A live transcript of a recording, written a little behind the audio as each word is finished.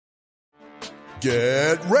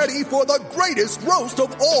Get ready for the greatest roast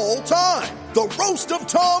of all time. The Roast of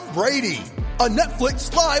Tom Brady. A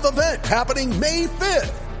Netflix live event happening May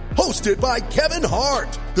 5th. Hosted by Kevin Hart.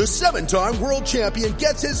 The 7-time world champion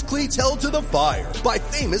gets his cleats held to the fire by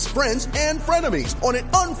famous friends and frenemies on an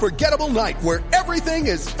unforgettable night where everything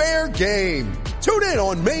is fair game. Tune in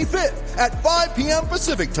on May 5th at 5 p.m.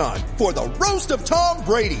 Pacific time for the Roast of Tom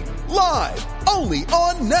Brady. Live only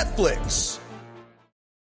on Netflix.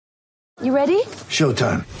 You ready?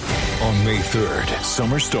 Showtime. On May 3rd,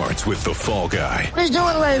 summer starts with The Fall Guy. Let's do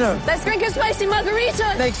it later. Let's drink a spicy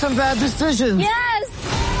margarita. Make some bad decisions. Yes.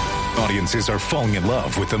 Audiences are falling in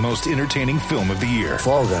love with the most entertaining film of the year.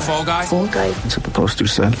 Fall Guy. Fall Guy? Fall Guy. That's what the poster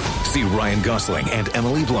said. See Ryan Gosling and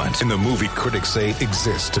Emily Blunt in the movie critics say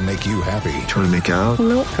exists to make you happy. Trying to make it out?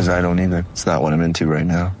 Nope. Because I don't either. It's not what I'm into right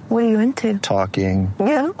now. What are you into? Talking.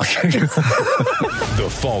 Yeah. The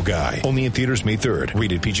Fall Guy. Only in theaters May 3rd.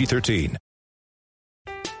 Rated PG-13.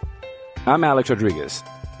 I'm Alex Rodriguez.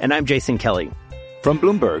 And I'm Jason Kelly. From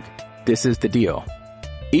Bloomberg, this is The Deal.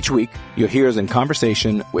 Each week, you'll hear us in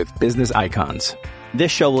conversation with business icons.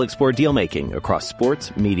 This show will explore deal-making across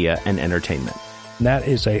sports, media, and entertainment. That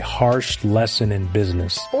is a harsh lesson in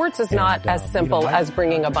business. Sports is not as simple as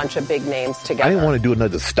bringing a bunch of big names together. I didn't want to do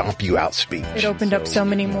another stomp you out speech. It opened up so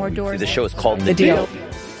many more doors. The show is called The Deal.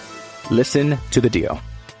 Listen to The Deal.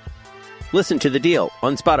 Listen to The Deal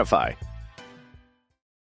on Spotify.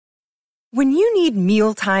 When you need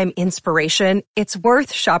mealtime inspiration, it's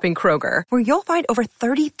worth shopping Kroger, where you'll find over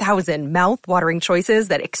 30,000 mouth-watering choices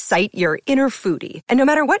that excite your inner foodie. And no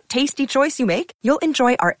matter what tasty choice you make, you'll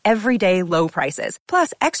enjoy our everyday low prices,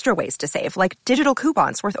 plus extra ways to save, like digital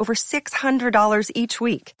coupons worth over $600 each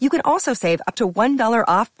week. You can also save up to $1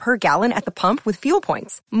 off per gallon at the pump with fuel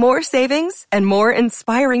points. More savings and more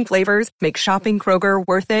inspiring flavors make shopping Kroger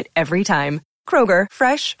worth it every time. Kroger,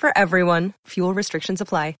 fresh for everyone. Fuel restrictions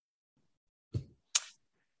apply.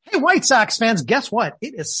 Hey, White Sox fans, guess what?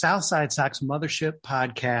 It is Southside Sox Mothership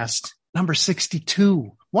Podcast number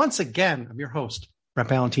 62. Once again, I'm your host, Brett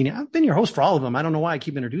Valentini. I've been your host for all of them. I don't know why I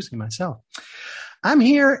keep introducing myself. I'm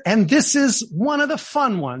here, and this is one of the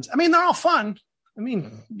fun ones. I mean, they're all fun. I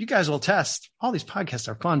mean, you guys will attest. All these podcasts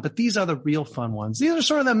are fun, but these are the real fun ones. These are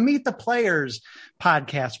sort of the Meet the Players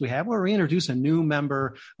podcasts we have where we introduce a new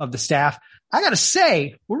member of the staff. I got to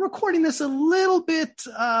say, we're recording this a little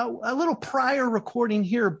prior recording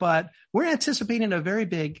here, but we're anticipating a very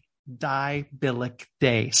big Di Billick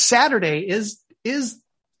Day. Saturday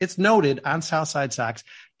it's noted on Southside Sox,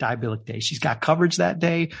 Di Billick Day. She's got coverage that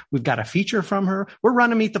day. We've got a feature from her. We're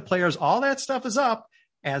running Meet the Players. All that stuff is up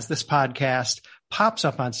as this podcast pops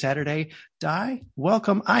up on Saturday. Di,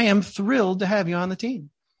 welcome. I am thrilled to have you on the team.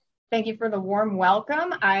 Thank you for the warm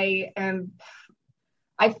welcome. I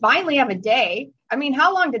finally have a day. I mean,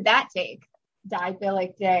 how long did that take? Di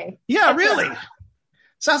Billick Day. Yeah, really.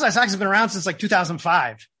 Southside Sox has been around since like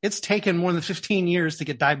 2005. It's taken more than 15 years to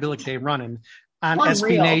get Di Billick Day running on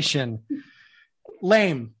SB Nation.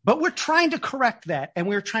 Lame. But we're trying to correct that, and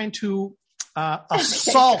we're trying to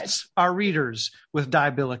assault our readers with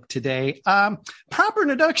Di Billick today. Proper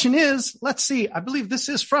introduction is, let's see, I believe this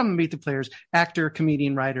is from Meet the Players, actor,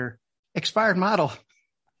 comedian, writer, expired model.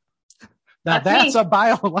 Now that's a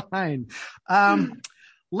bio line.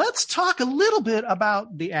 Let's talk a little bit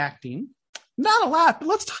about the acting. Not a lot, but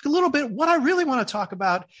let's talk a little bit. What I really want to talk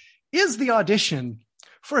about is the audition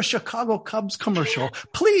for a Chicago Cubs commercial.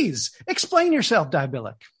 Please explain yourself, Di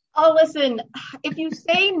Billick. Oh, listen, if you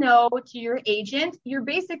say no to your agent, you're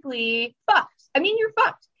basically fucked. I mean, you're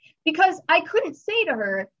fucked because I couldn't say to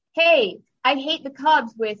her, hey, I hate the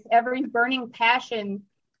Cubs with every burning passion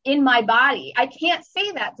in my body. I can't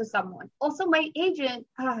say that to someone. Also, my agent,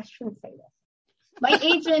 I shouldn't say this. My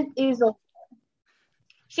agent is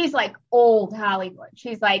she's like old Hollywood.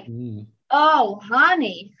 She's like, oh,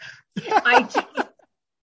 honey,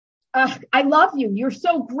 I love you. You're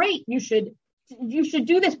so great. You should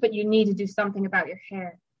do this, but you need to do something about your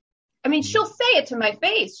hair. I mean, she'll say it to my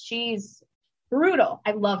face. She's brutal.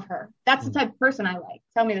 I love her. That's the type of person I like.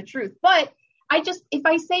 Tell me the truth. But if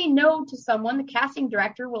I say no to someone, the casting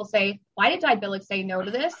director will say, why did Di Billick say no to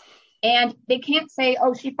this? And they can't say,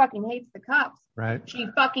 oh, she fucking hates the Cubs. Right. She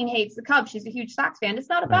fucking hates the Cubs. She's a huge Sox fan. It's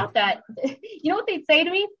not about that. You know what they'd say to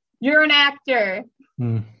me? You're an actor.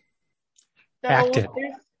 So Act it.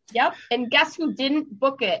 Yep. And guess who didn't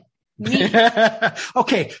book it? Me.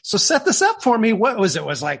 Okay, so set this up for me. What was it?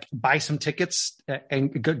 Was like buy some tickets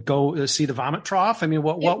and go see the vomit trough? I mean,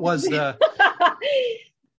 what was the...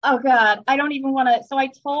 Oh, God, I don't even want to. So I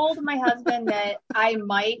told my husband that I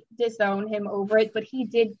might disown him over it, but he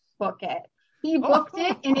did book it. He booked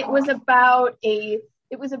it, and it was about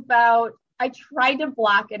I tried to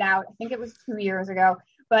block it out. I think it was 2 years ago,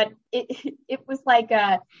 but it was like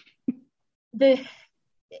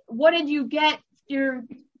what did you get your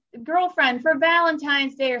girlfriend for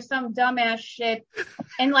Valentine's Day or some dumbass shit?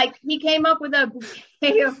 And like he came up with a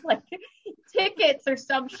bouquet of like tickets or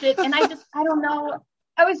some shit, and I don't know.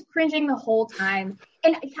 I was cringing the whole time.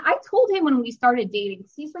 And I told him when we started dating,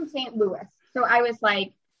 he's from St. Louis. So I was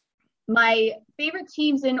like, my favorite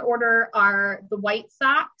teams in order are the White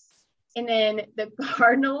Sox, and then the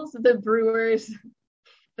Cardinals, the Brewers,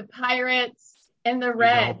 the Pirates, and the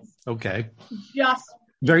Reds. Okay. Just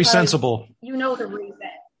very sensible. You know the reason.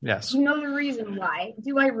 Yes. You know the reason why.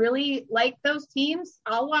 Do I really like those teams?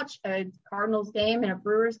 I'll watch a Cardinals game and a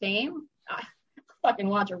Brewers game. I'll fucking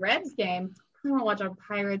watch a Reds game. I don't watch a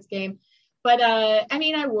Pirates game. But, I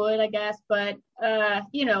mean, I would, I guess. But,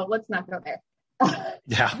 let's not go there.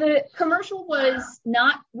 Yeah. The commercial was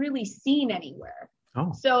not really seen anywhere.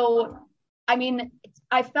 Oh. So, I mean,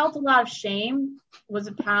 I felt a lot of shame was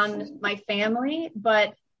upon my family.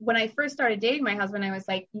 But when I first started dating my husband, I was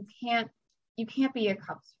like, you can't be a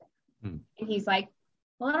Cubs fan. And he's like,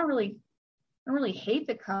 well, I don't really hate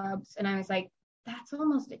the Cubs. And I was like, that's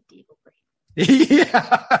almost a deal breaker.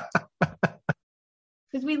 Yeah.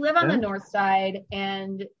 Because we live on the north side,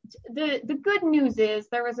 and the good news is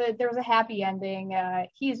there was a happy ending.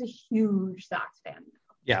 He's a huge Sox fan.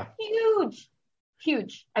 Yeah.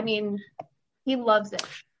 Huge. I mean, he loves it.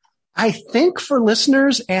 I think for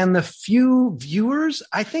listeners and the few viewers,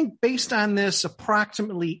 I think based on this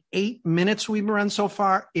approximately 8 minutes we've run so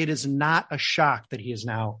far, it is not a shock that he is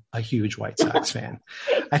now a huge White Sox fan.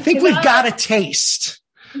 I think we've got a taste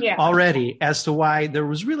already as to why there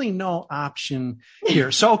was really no option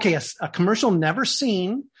here. So, okay, a commercial never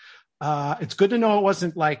seen. It's good to know it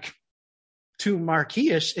wasn't like too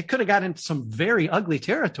marquee-ish. It could have got into some very ugly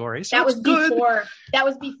territory. So that was good. Before. That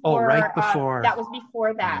was before. Oh, right before. That was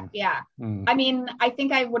before that. Yeah. I mean, I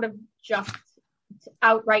think I would have just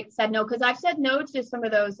outright said no, because I've said no to some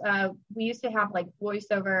of those. We used to have like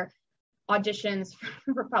voiceover auditions for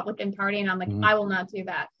the Republican Party, and I'm like, I will not do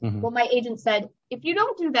that. Well, my agent said, if you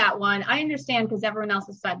don't do that one, I understand because everyone else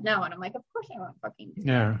has said no, and I'm like, of course I won't fucking do that.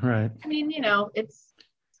 Yeah, right. I mean, it's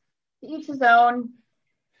each his own.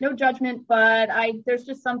 No judgment, but there's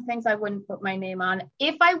just some things I wouldn't put my name on.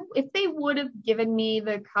 If they would have given me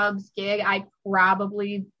the Cubs gig, I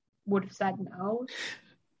probably would have said no.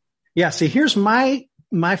 Yeah. See, here's my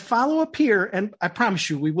follow-up here, and I promise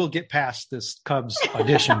you, we will get past this Cubs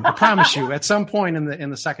audition. I promise you, at some point in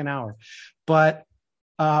the second hour. But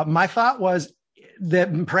my thought was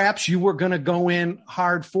that perhaps you were going to go in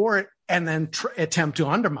hard for it and then attempt to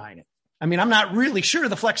undermine it. I mean, I'm not really sure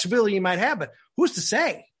the flexibility you might have, but who's to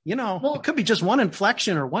say? It could be just one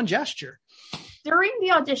inflection or one gesture. During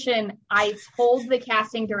the audition, I told the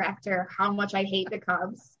casting director how much I hate the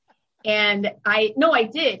Cubs. And I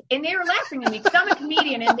did. And they were laughing at me because I'm a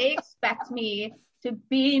comedian and they expect me to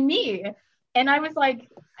be me. And I was like,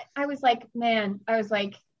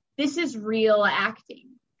 this is real acting.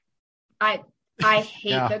 I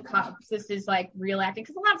hate the Cubs. This is like real acting.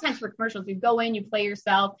 Because a lot of times for commercials, you go in, you play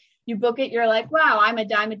yourself, you book it, you're like, wow, I'm a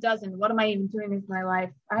dime a dozen. What am I even doing with my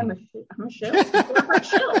life? I'm a shill. I'm a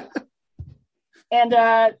shill. And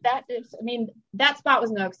that spot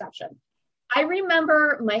was no exception. I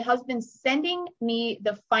remember my husband sending me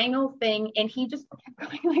the final thing, and he just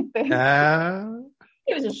kept going like this.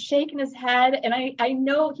 He was just shaking his head, and I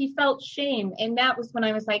know he felt shame. And that was when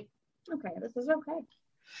I was like, okay, this is okay.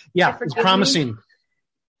 Yeah, it's promising.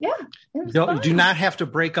 Yeah. Do not have to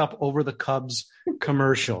break up over the Cubs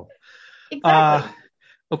commercial. Exactly.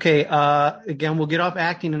 Okay. Again, we'll get off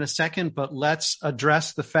acting in a second, but let's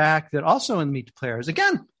address the fact that also in Meet the Players,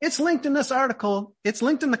 again, it's linked in this article. It's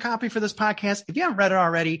linked in the copy for this podcast. If you haven't read it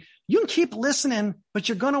already, you can keep listening, but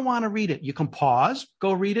you're going to want to read it. You can pause,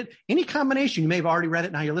 go read it. Any combination, you may have already read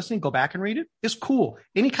it. Now you're listening, go back and read it. It's cool.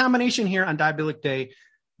 Any combination here on Diabolik Day,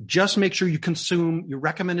 just make sure you consume your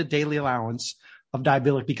recommended daily allowance of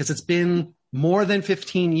Diabolik, because it's been more than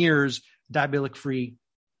 15 years Diabolik free.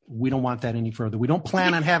 We don't want that any further. We don't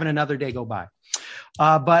plan on having another day go by.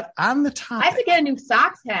 But on the topic, I have to get a new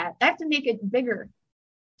socks hat. I have to make it bigger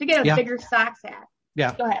to get a bigger socks hat.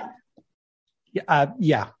 Yeah. Go ahead.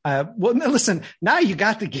 Well, listen, now you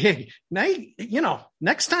got the gig. Now,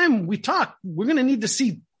 next time we talk, we're going to need to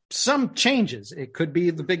see some changes. It could be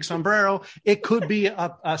the big sombrero. It could be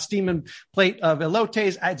a steaming plate of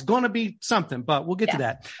elotes. It's going to be something, but we'll get to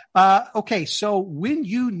that. Okay. So when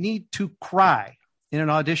you need to cry in an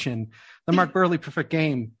audition, the Mark Burley perfect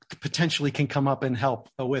game potentially can come up and help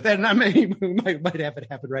with it. And I mean, we might have it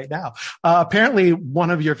happen right now. Apparently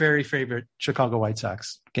one of your very favorite Chicago White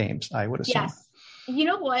Sox games, I would assume. Yes. You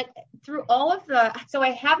know what? Through all of so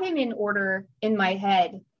I have him in order in my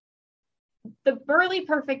head. The Burley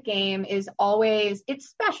perfect game is always, it's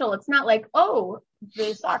special. It's not like, oh,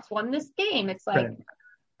 the Sox won this game. It's like, right.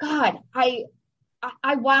 God,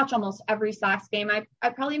 I watch almost every Sox game. I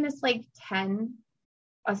probably miss like 10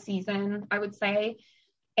 a season, I would say.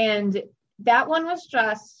 And that one was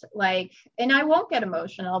just like, and I won't get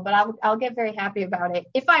emotional, but I'll get very happy about it.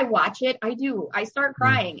 If I watch it, I start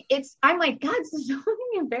crying. I'm like, God, this is so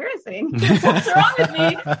embarrassing. What's wrong with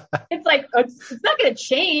me? It's like, it's not going to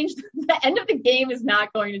change. The end of the game is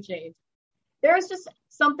not going to change. There's just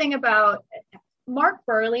something about Mark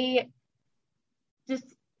Burley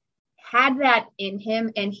just had that in him,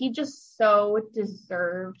 and he just so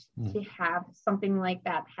deserved to have something like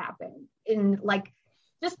that happen. In like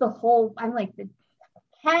just the whole, I'm like the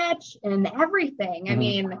catch and everything. I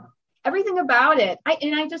mean, everything about it.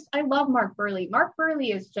 I love Mark Burley. Mark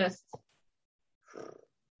Burley is just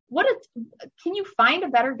can you find a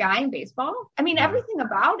better guy in baseball? I mean, everything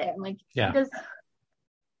about him. Like he does,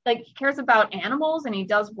 like he cares about animals and he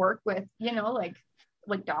does work with,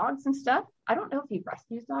 like dogs and stuff. I don't know if he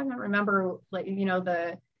rescues dogs. I don't remember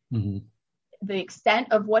the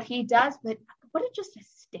extent of what he does, but just a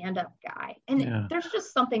stand-up guy. And there's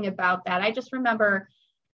just something about that. I just remember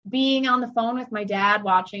being on the phone with my dad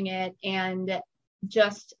watching it and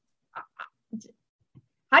just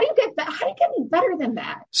how do you get any better than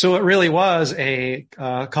that? So it really was a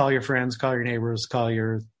call your friends, call your neighbors, call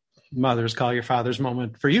your mothers, call your fathers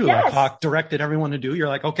moment for you. Yes. Like Hawk directed everyone to do. You're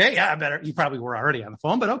like, okay, I better. You probably were already on the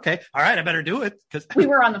phone, but okay, all right, I better do it because we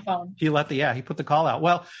were on the phone. He put the call out.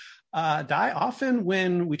 Well, Di, often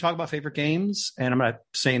when we talk about favorite games, and I'm not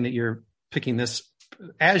saying that you're picking this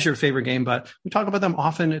as your favorite game, but we talk about them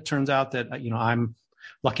often. It turns out that I'm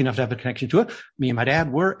lucky enough to have a connection to it. Me and my dad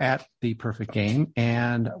were at the perfect game,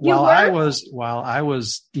 and while I was,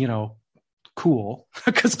 cool,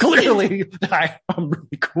 because clearly I'm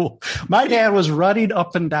really cool. My dad was running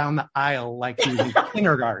up and down the aisle like he was in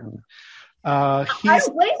kindergarten. I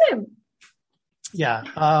don't blame him. Yeah.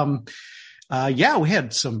 We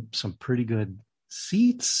had some pretty good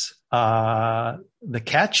seats. The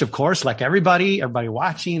catch, of course, like everybody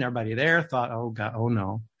watching, everybody there thought, oh God, oh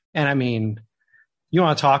no. And I mean, you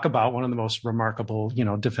want to talk about one of the most remarkable,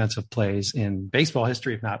 defensive plays in baseball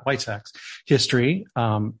history, if not White Sox history.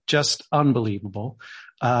 Just unbelievable.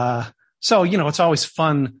 So, it's always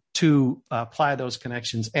fun to apply those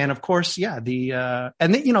connections. And of course,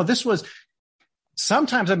 this was,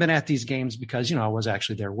 sometimes I've been at these games because, I was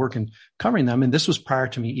actually there covering them. And this was prior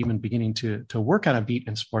to me even beginning to work on a beat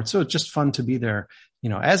in sports. So it's just fun to be there,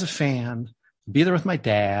 as a fan, be there with my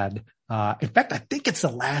dad. In fact, I think it's the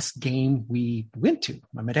last game we went to.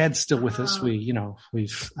 My dad's still with us.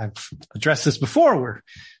 I've addressed this before.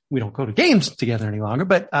 We don't go to games together any longer,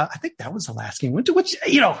 but I think that was the last game we went to, which,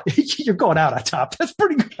 you're going out on top. That's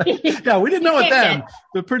pretty good. Yeah, we didn't know it then,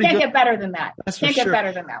 but pretty good. Can't get better than that. That's can't for get sure.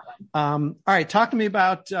 better than that one. All right. Talk to me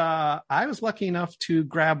about, I was lucky enough to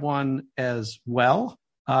grab one as well.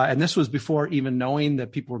 And this was before even knowing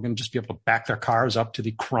that people were going to just be able to back their cars up to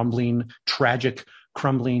the tragic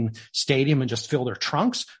crumbling stadium and just fill their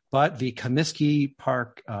trunks. But the Comiskey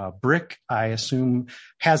Park brick, I assume,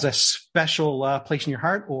 has a special place in your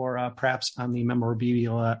heart, or perhaps on the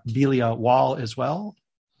memorabilia wall as well.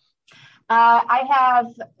 I have,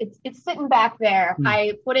 it's sitting back there.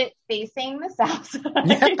 I put it facing the south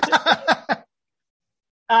side.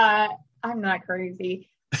 I'm not crazy.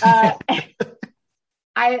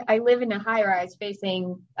 I live in a high rise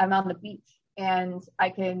I'm on the beach, and I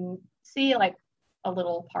can see like a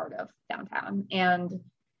little part of downtown. And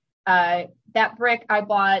that brick I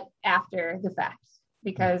bought after the fact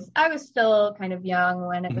because I was still kind of young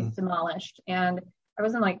when it was demolished, and I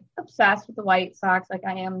wasn't like obsessed with the White Sox like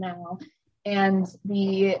I am now. And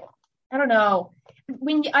I don't know,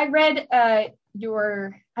 when I read I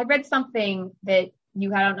read something that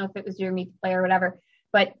you had, I don't know if it was your Meet the Play or whatever,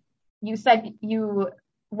 but you said you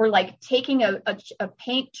were like taking a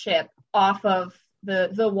paint chip off of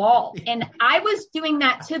the wall. And I was doing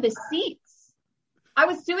that to the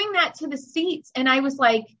seats. And I was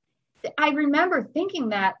like, I remember thinking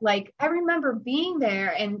that, like, I remember being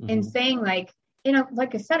there and saying like,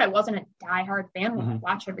 like I said, I wasn't a diehard fan when I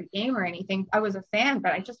watch every game or anything. I was a fan,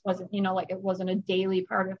 but I just wasn't, like it wasn't a daily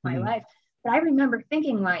part of my life. But I remember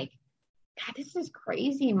thinking like, God, this is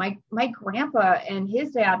crazy. My grandpa and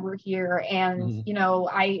his dad were here. And,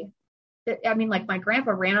 I mean, like my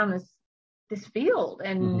grandpa ran on this field,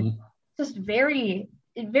 and just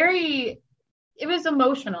it was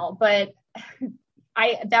emotional, but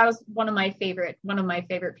that was one of my favorite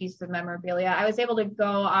pieces of memorabilia. I was able to go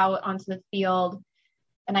out onto the field,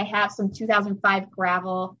 and I have some 2005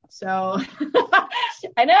 gravel. So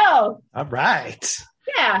I know. All right.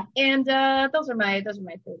 Yeah. And, those are my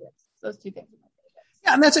favorites. Those two things are my favorites.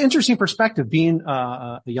 Yeah. And that's an interesting perspective, being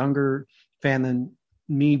a younger fan than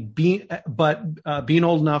me, being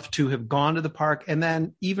old enough to have gone to the park. And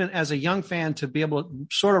then even as a young fan to be able to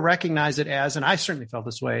sort of recognize it as, and I certainly felt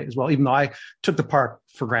this way as well, even though I took the park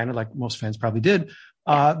for granted, like most fans probably did,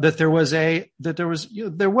 that there was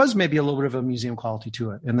maybe a little bit of a museum quality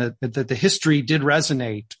to it, and that the history did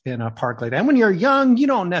resonate in a park like that. And when you're young,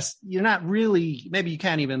 you're not really, maybe you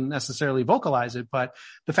can't even necessarily vocalize it, but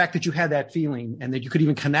the fact that you had that feeling and that you could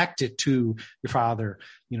even connect it to your father,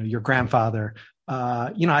 your grandfather,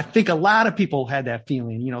 I think a lot of people had that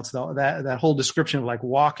feeling, it's that whole description of like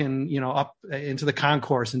walking, up into the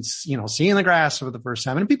concourse and, seeing the grass for the first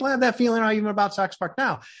time. And people have that feeling even about Sox Park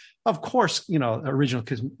now. Of course, original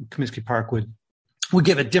Comiskey Park would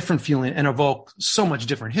give a different feeling and evoke so much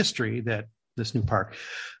different history that this new park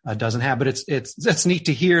doesn't have. But it's neat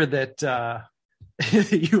to hear that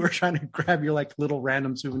you were trying to grab your like little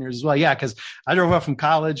random souvenirs as well. Yeah, because I drove up from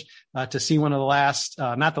college to see one of the last,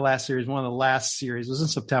 not the last series, one of the last series. It was in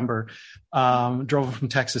September. Drove up from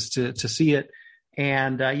Texas to see it,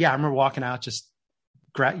 and I remember walking out just.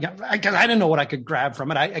 I didn't know what I could grab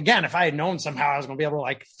from it. If I had known somehow I was going to be able to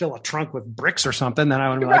like fill a trunk with bricks or something, then I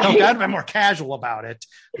would be like, okay, I'd been more casual about it.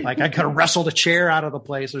 Like I could have wrestled a chair out of the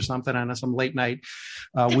place or something on some late night,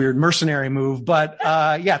 weird mercenary move. But,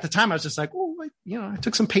 at the time I was just like, I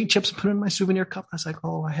took some paint chips and put it in my souvenir cup. I was like,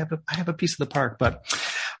 I have a piece of the park, but,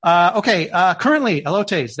 currently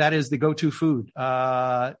elotes, that is the go-to food.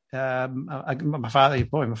 My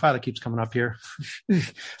father keeps coming up here.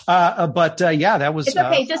 That was, it's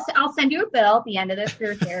okay. I'll send you a bill at the end of this for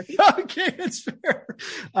your therapy. Okay. It's fair.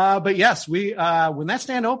 But yes, when that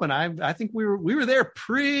stand opened, I think we were there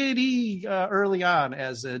pretty, early on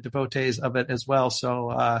as devotees of it as well.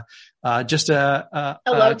 So, just a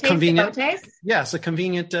convenient, yes, a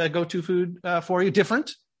convenient, go-to food, for you.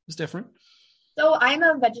 It's different. So I'm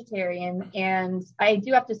a vegetarian, and I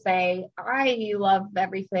do have to say I love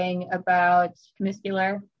everything about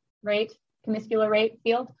Comiscular Rate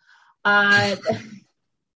Field. I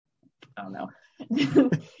don't know.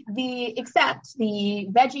 Except the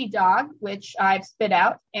veggie dog, which I've spit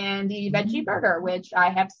out, and the veggie burger, which I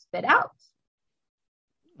have spit out.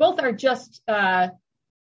 Both are just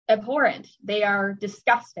abhorrent. They are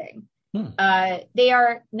disgusting. They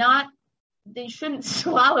shouldn't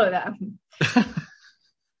swallow them.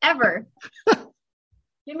 Ever.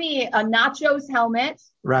 Give me a nachos helmet.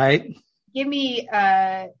 Right. Give me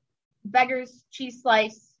a beggar's cheese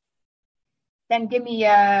slice. Then give me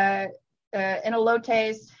an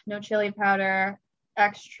elotes, no chili powder,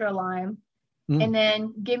 extra lime. And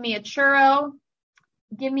then give me a churro.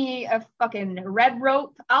 Give me a fucking red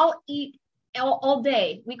rope. I'll eat all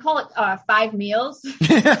day. We call it 5 meals.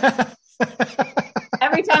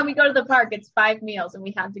 Every time we go to the park, it's 5 meals, and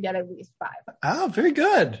we have to get at least 5. Oh, very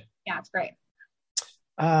good. Yeah, it's great.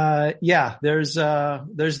 There's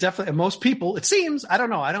definitely most people, it seems, I don't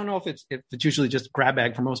know if it's usually just grab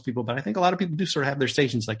bag for most people, but I think a lot of people do sort of have their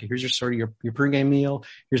stations. Like, here's your pregame meal.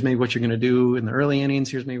 Here's maybe what you're going to do in the early innings.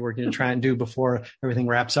 Here's maybe what you're going to try and do before everything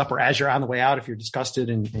wraps up, or as you're on the way out, if you're disgusted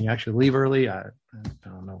and you actually leave early. I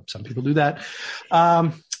don't know. Some people do that.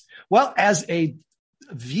 Well, as a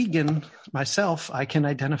vegan myself, I can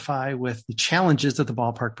identify with the challenges that the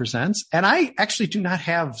ballpark presents. And I actually do not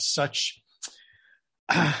have such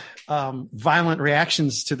violent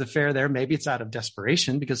reactions to the fare there. Maybe it's out of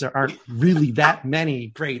desperation because there aren't really that many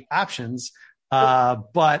great options.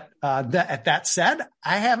 But that said,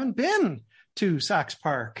 I haven't been to Sox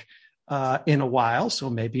Park in a while. So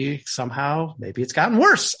maybe it's gotten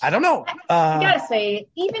worse. I don't know. I gotta say,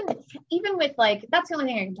 even with that's the only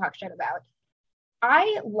thing I can talk shit about.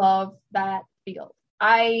 I love that field.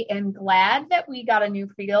 I am glad that we got a new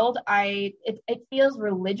field. It feels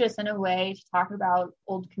religious in a way to talk about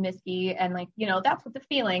old Comiskey, and that's what the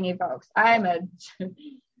feeling evokes. I'm a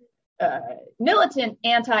militant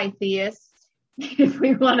anti-theist, if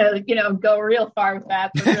we want to, go real far with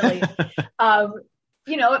that. But really,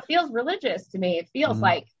 it feels religious to me. It feels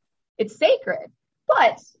like it's sacred.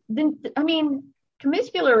 But then,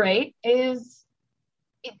 Comiscular Rate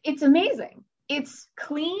it's amazing. It's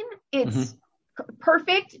clean. It's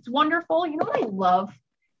perfect. It's wonderful. You know what I love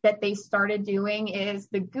that they started doing is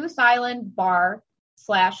the Goose Island bar /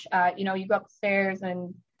 you go upstairs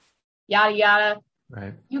and yada, yada.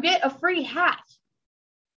 Right. You get a free hat.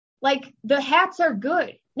 like the hats are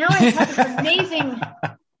good. Now I have an amazing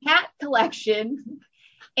hat collection.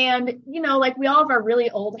 And, you know, like we all have our really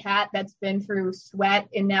old hat that's been through sweat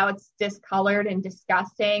and now it's discolored and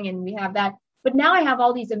disgusting. And we have that. But now I have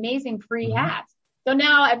all these amazing free hats. So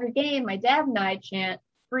now every game, my dad and I chant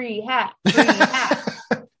free hat, free hat.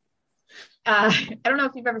 I don't know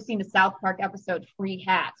if you've ever seen the South Park episode, Free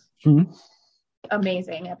Hat. Mm-hmm.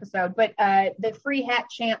 Amazing episode. But the free hat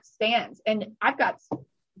chant stands. And I've got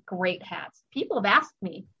great hats. People have asked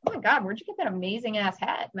me, oh my God, where'd you get that amazing ass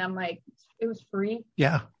hat? And I'm like, it was free.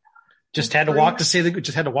 Yeah. Just had to walk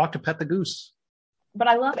to pet the goose. But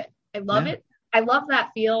I love it. I love it. I love that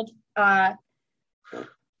field. I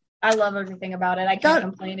love everything about it. I can't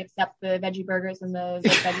complain except the veggie burgers and the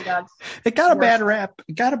veggie dogs. It got a bad rap.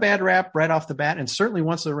 It got a bad rap right off the bat. And certainly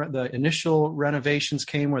once the initial renovations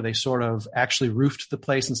came where they sort of actually roofed the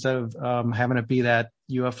place instead of having it be that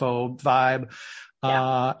UFO vibe.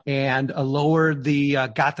 And lowered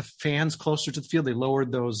got the fans closer to the field. They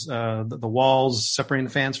lowered those, the walls separating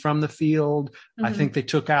the fans from the field. Mm-hmm. I think they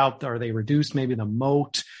took out, or they reduced maybe the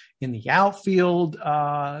moat in the outfield.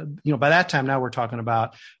 By that time now we're talking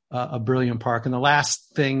about a brilliant park. And the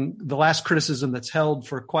last criticism that's held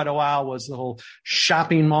for quite a while was the whole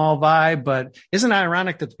shopping mall vibe. But isn't it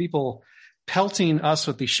ironic that the people pelting us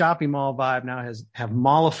with the shopping mall vibe now have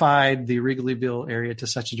mollified the Wrigleyville area to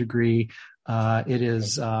such a degree? It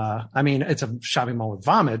is, it's a shopping mall with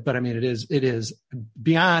vomit, but it is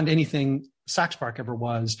beyond anything Sox Park ever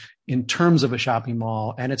was in terms of a shopping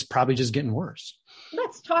mall. And it's probably just getting worse.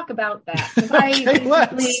 Let's talk about that.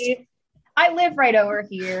 I live right over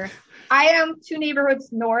here. I am 2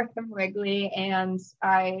 neighborhoods north of Wrigley, and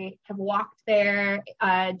I have walked there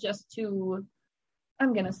I'm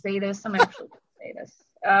going to say this. I'm actually going to say this.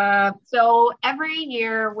 So every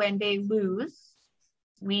year when they lose,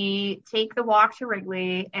 we take the walk to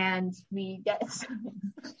Wrigley and we get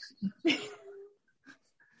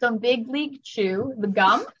some Big League Chew, the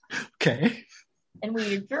gum. Okay. And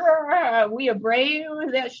we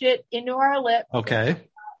abrade that shit into our lips. Okay.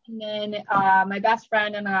 And then my best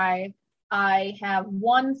friend and I have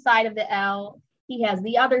one side of the L. He has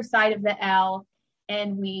the other side of the L.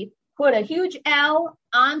 And we put a huge L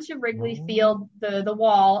onto Wrigley Field, the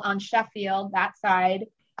wall on Sheffield, that side.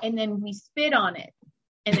 And then we spit on it.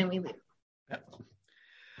 And then we leave.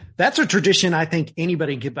 That's a tradition I think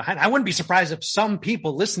anybody can get behind. I wouldn't be surprised if some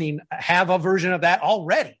people listening have a version of that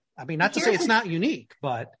already. Not to say it's not unique,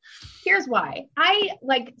 but. Here's why.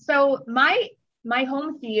 My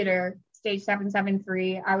home theater, Stage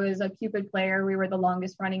 773, I was a Cupid player. We were the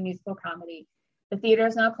longest running musical comedy. The theater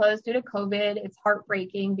is now closed due to COVID. It's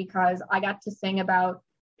heartbreaking because I got to sing about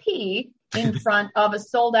pee in front of a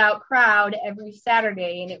sold out crowd every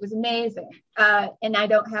Saturday. And it was amazing. And I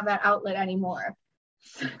don't have that outlet anymore.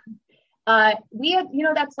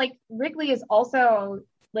 That's like Wrigley is also,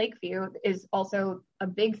 Lakeview is also a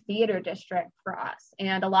big theater district for us.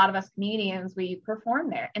 And a lot of us comedians, we perform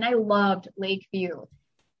there. And I loved Lakeview,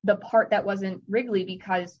 the part that wasn't Wrigley,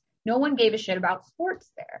 because no one gave a shit about sports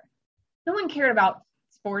there. No one cared about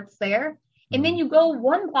sports there. And then you go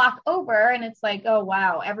one block over and it's like, oh,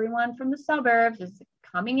 wow, everyone from the suburbs is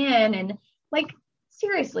coming in. And like,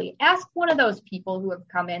 seriously, ask one of those people who have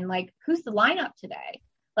come in, like, who's the lineup today?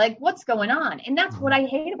 Like, what's going on? And that's what I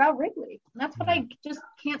hate about Wrigley. And that's what I just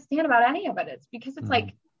can't stand about any of it. It's because it's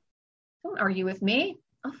like, don't argue with me.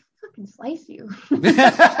 I'll fucking slice you.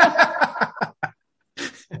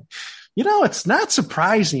 It's not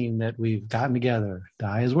surprising that we've gotten together,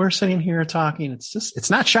 Di, as we're sitting here talking. It's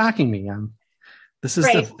not shocking me. This is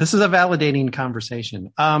a validating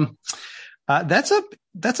conversation. That's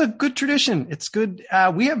a good tradition. It's good.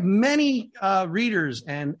 We have many readers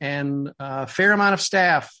and a fair amount of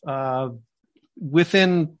staff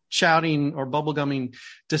within shouting or bubblegumming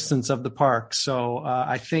distance of the park. So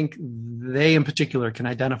I think they in particular can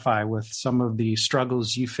identify with some of the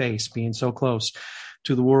struggles you face being so close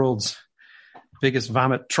to the world's biggest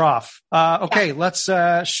vomit trough. Okay, let's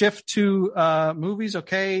shift to movies.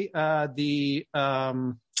 Okay, the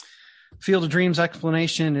Field of Dreams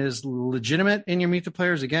explanation is legitimate in your Meet the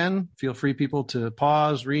Players. Again, feel free, people, to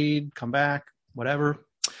pause, read, come back, whatever.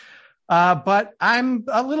 But I'm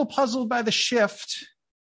a little puzzled by the shift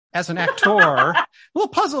as an actor, a little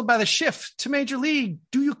puzzled by the shift to Major League.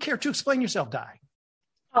 Do you care to explain yourself, Di?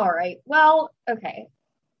 All right. Well, okay.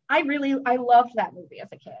 I loved that movie as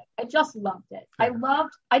a kid. I just loved it. Yeah.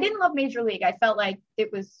 I didn't love Major League. I felt like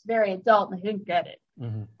it was very adult and I didn't get it.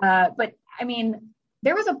 Mm-hmm. But I mean,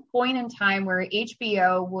 there was a point in time where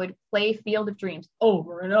HBO would play Field of Dreams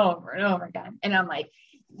over and over and over again. And I'm like,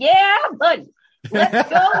 yeah, buddy, let's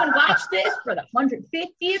go and watch this for the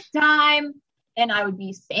 150th time. And I would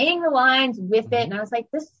be saying the lines with it. And I was like,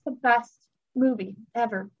 this is the best movie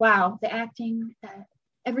ever. Wow. The acting,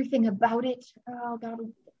 everything about it. Oh, God.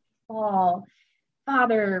 All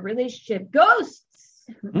father, relationship, ghosts.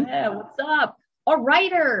 Yeah, what's up? A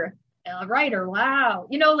writer. Wow.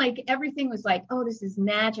 Like everything was like, oh, this is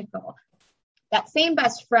magical. That same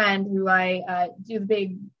best friend who I do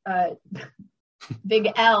the big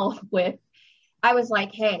L with, I was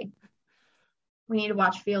like, hey, we need to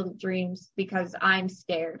watch Field of Dreams because I'm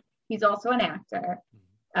scared. He's also an actor.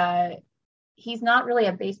 He's not really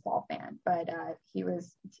a baseball fan, but he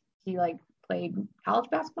played college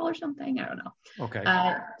basketball or something. I don't know. Okay.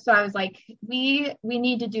 So I was like, we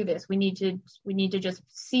need to do this. We need to just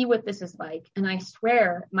see what this is like. And I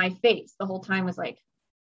swear my face the whole time was like,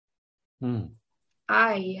 my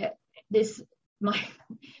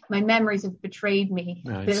memories have betrayed me.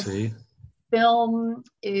 I see. Film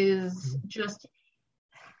is just,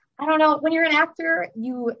 I don't know. When you're an actor,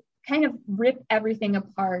 you kind of rip everything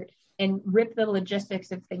apart and rip the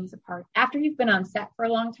logistics of things apart. After you've been on set for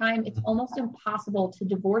a long time, it's almost impossible to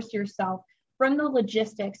divorce yourself from the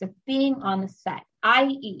logistics of being on the set,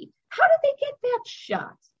 i.e., how did they get that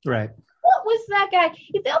shot? Right. What was that guy?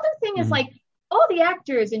 The other thing is like, all the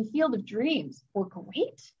actors in Field of Dreams were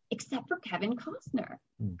great, except for Kevin Costner.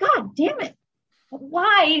 God damn it.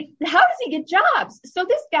 Why? How does he get jobs? So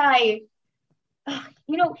this guy,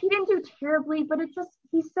 he didn't do terribly, but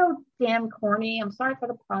he's so damn corny. I'm sorry for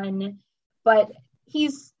the pun, but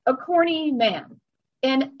he's a corny man.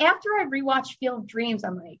 And after I rewatched Field of Dreams,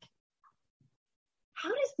 I'm like, how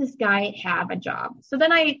does this guy have a job? So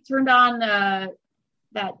then I turned on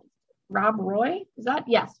that Rob Roy. Is that?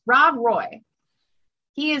 Yes, Rob Roy.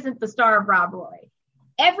 He isn't the star of Rob Roy.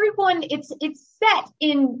 Everyone, it's set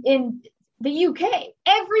in the UK.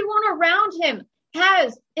 Everyone around him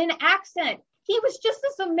has an accent. He was just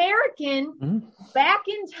this American back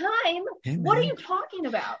in time. Hey, what are you talking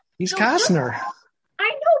about? He's Costner. I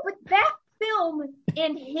know, but that film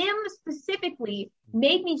and him specifically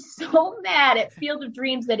made me so mad at Field of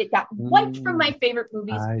Dreams that it got wiped from my favorite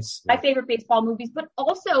movies, my favorite baseball movies, but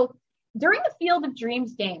also during the Field of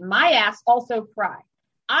Dreams game, my ass also cried.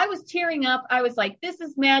 I was tearing up. I was like, this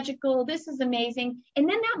is magical. This is amazing. And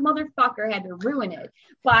then that motherfucker had to ruin it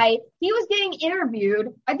he was getting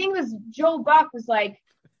interviewed. I think it was Joe Buck was like,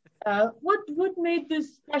 what made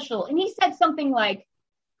this special? And he said something like,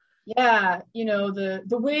 yeah, the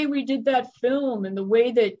way we did that film and the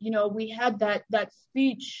way that, we had that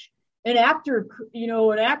speech, an actor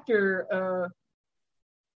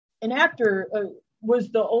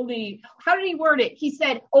was the only, how did he word it? He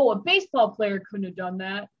said, a baseball player couldn't have done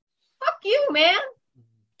that. Fuck you, man.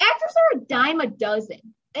 Actors are a dime a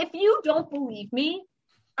dozen. If you don't believe me,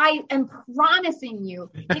 I am promising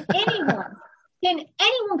you that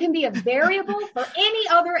anyone can be a variable for any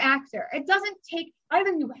other actor. It doesn't take,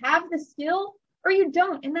 either you have the skill or you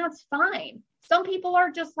don't, and that's fine. Some people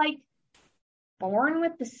are just like born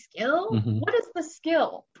with the skill. Mm-hmm. What is the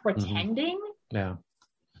skill? Pretending? Mm-hmm. Yeah.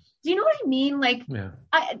 Do you know what I mean? Like, yeah.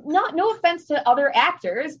 No offense to other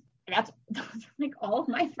actors. Those are like all of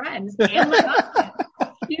my friends and my husband.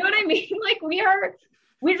 You know what I mean? Like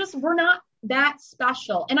we're not that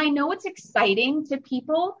special. And I know it's exciting to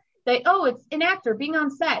people that, it's an actor being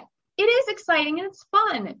on set. It is exciting and it's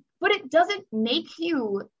fun, but it doesn't make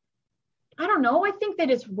you, I don't know. I think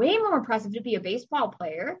that it's way more impressive to be a baseball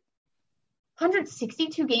player.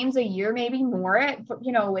 162 games a year, maybe more,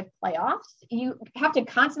 with playoffs. You have to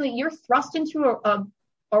constantly, you're thrust into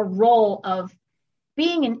a role of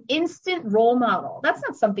being an instant role model. That's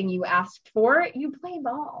not something you asked for. You play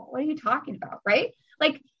ball. What are you talking about? Right?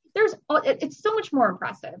 Like it's so much more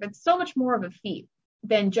impressive. It's so much more of a feat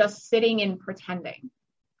than just sitting and pretending.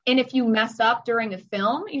 And if you mess up during a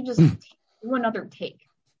film, you just do another take.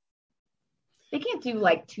 They can't do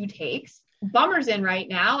like 2 takes. Bummer's in right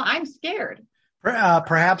now. I'm scared.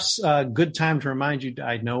 Perhaps a good time to remind you,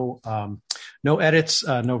 I know no edits,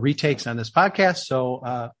 no retakes on this podcast.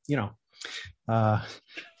 So,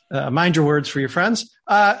 mind your words for your friends.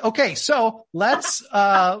 Okay, so let's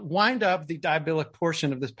wind up the diabolik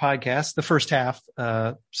portion of this podcast, the first half,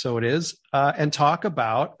 so it is, and talk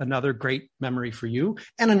about another great memory for you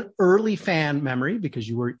and an early fan memory because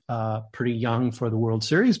you were pretty young for the World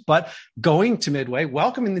Series, but going to Midway,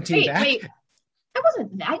 welcoming the team back. Wait. I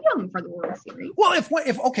wasn't that young for the World Series. Well,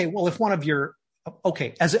 if one of your,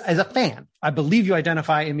 as a fan, I believe you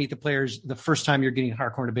identify and meet the players the first time you're getting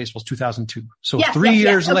hardcore into baseball is 2002. So yes, 3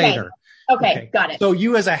 years later. Okay, got it. So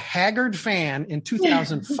you as a haggard fan in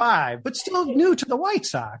 2005, but still new to the White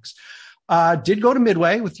Sox, Did go to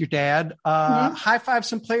Midway with your dad, high five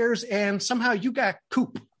some players, and somehow you got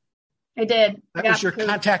Coop. I did. That was your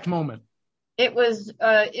contact moment. It was,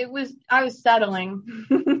 I was settling.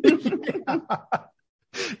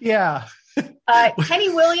 Yeah. Kenny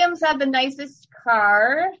Williams had the nicest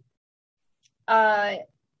car. I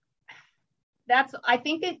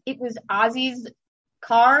think it was Ozzy's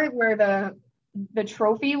car where the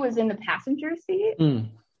trophy was in the passenger seat.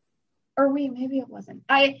 Or maybe it wasn't.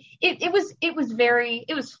 It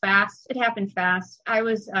was fast. It happened fast. I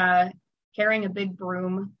was carrying a big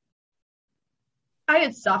broom. I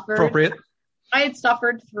had suffered. Appropriate. I had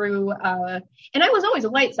suffered through, and I was always a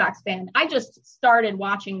White Sox fan. I just started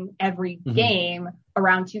watching every game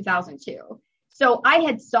around 2002. So I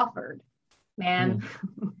had suffered, man.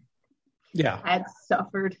 Yeah. I had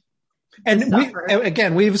suffered.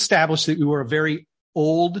 And we've established that you were a very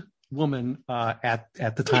old woman at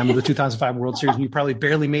the time of the 2005 World Series. You probably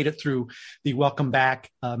barely made it through the welcome back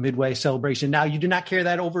Midway celebration. Now, you did not carry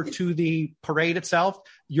that over to the parade itself.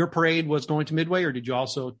 Your parade was going to Midway, or did you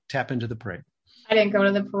also tap into the parade? I didn't go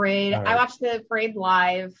to the parade. Right. I watched the parade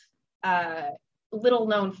live. Little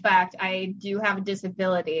known fact, I do have a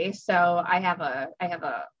disability. So I have a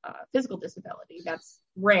physical disability that's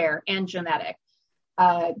rare and genetic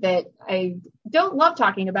that I don't love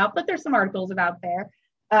talking about, but there's some articles about there.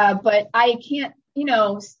 But I can't,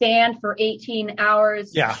 stand for 18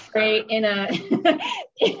 hours straight in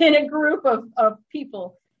a group of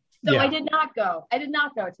people. So I did not go. I did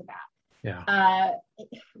not go to that. Yeah.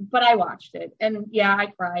 But I watched it, and I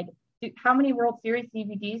cried. How many World Series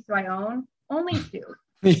DVDs do I own? Only 2.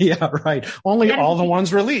 Yeah, right. Only all the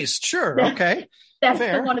ones released. Sure. Okay. That's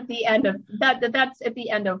fair. the one at the end of that. That's at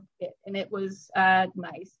the end of it, and it was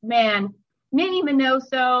nice. Man, Minnie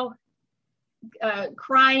Minoso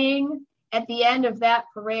crying at the end of that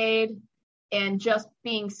parade and just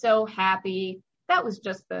being so happy. That was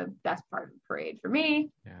just the best part of the parade for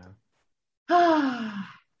me. Yeah.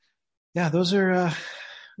 Yeah, those are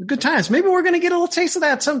good times. Maybe we're going to get a little taste of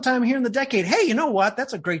that sometime here in the decade. Hey, you know what?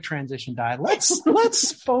 That's a great transition, Di.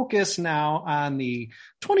 Let's focus now on the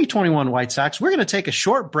 2021 White Sox. We're going to take a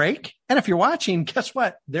short break. And if you're watching, guess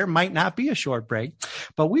what? There might not be a short break,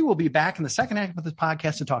 but we will be back in the second half of this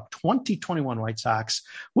podcast to talk 2021 White Sox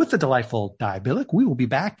with the delightful Di Billick. We will be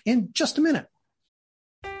back in just a minute.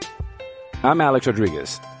 I'm Alex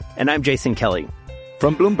Rodriguez. And I'm Jason Kelly.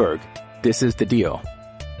 From Bloomberg, this is The Deal.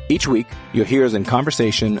 Each week, you'll hear us in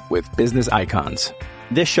conversation with business icons.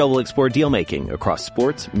 This show will explore deal-making across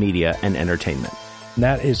sports, media, and entertainment.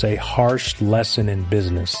 That is a harsh lesson in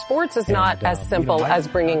business. Sports is not as simple as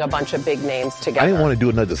bringing a bunch of big names together. I didn't want to do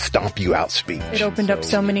another stomp you out speech. It opened up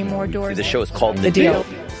so many more doors. The show is called The Deal.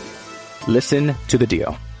 Listen to The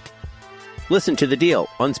Deal. Listen to The Deal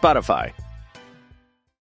on Spotify.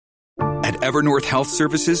 At Evernorth Health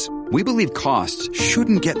Services, we believe costs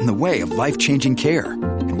shouldn't get in the way of life-changing care,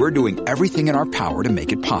 and we're doing everything in our power to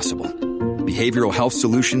make it possible. Behavioral health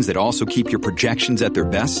solutions that also keep your projections at their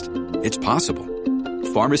best? It's possible.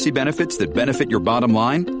 Pharmacy benefits that benefit your bottom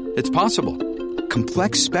line? It's possible.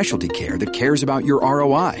 Complex specialty care that cares about your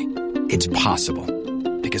ROI? It's possible.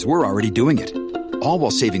 Because we're already doing it. All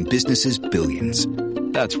while saving businesses billions.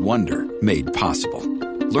 That's Wonder made possible.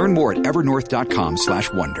 Learn more at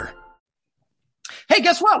evernorth.com/wonder. Hey,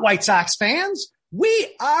 guess what, White Sox fans?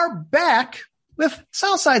 We are back with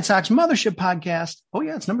Southside Sox Mothership Podcast. Oh,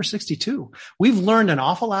 yeah, it's number 62. We've learned an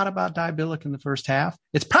awful lot about Di Billick in the first half.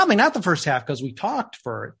 It's probably not the first half because we talked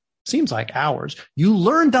for, it seems like, hours. You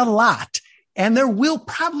learned a lot, and there will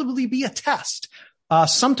probably be a test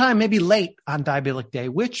sometime maybe late on Di Billick Day,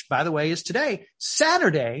 which, by the way, is today,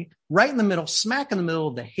 Saturday, right in the middle, smack in the middle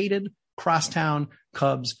of the hated Crosstown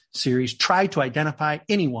Cubs series. Try to identify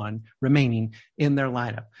anyone remaining in their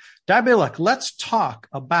lineup. Di Billick, let's talk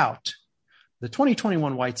about the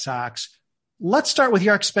 2021 White Sox. Let's start with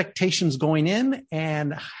your expectations going in,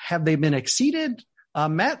 and have they been exceeded,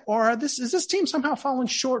 met, or is this team somehow fallen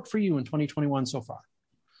short for you in 2021 so far?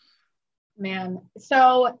 Man,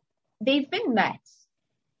 so they've been met.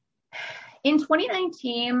 In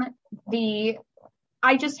 2019,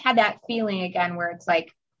 I just had that feeling again where it's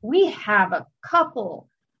like, we have a couple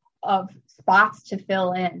of spots to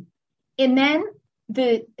fill in. And then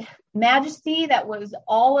the majesty that was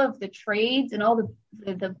all of the trades and all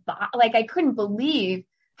the I couldn't believe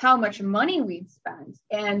how much money we'd spent.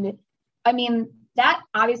 And I mean, that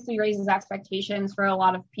obviously raises expectations for a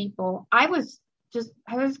lot of people. I was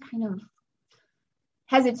kind of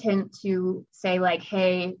hesitant to say like,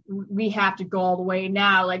 hey, we have to go all the way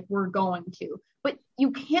now. Like we're going to, but you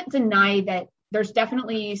can't deny that there's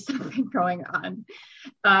definitely something going on.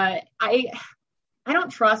 I don't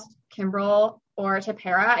trust Kimbrel or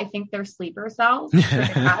Tepera. I think they're sleeper cells.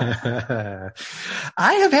 I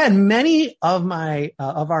have had many of my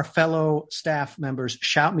of our fellow staff members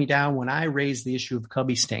shout me down when I raise the issue of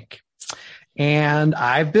Cubby stink, and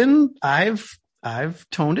I've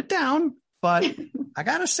toned it down, but I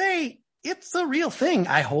gotta say it's a real thing.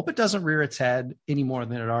 I hope it doesn't rear its head any more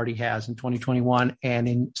than it already has in 2021 and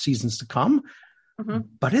in seasons to come.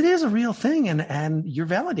 But it is a real thing, and you're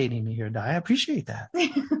validating me here, Di. I appreciate that.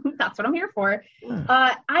 That's what I'm here for.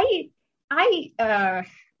 I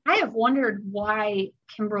have wondered why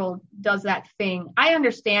Kimbrel does that thing. I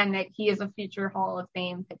understand that he is a future Hall of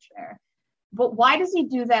Fame pitcher, but why does he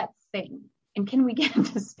do that thing? And can we get him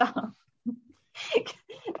to stop?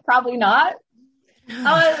 Probably not. We don't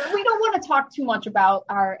want to talk too much about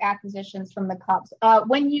our acquisitions from the Cubs.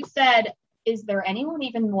 When you said, is there anyone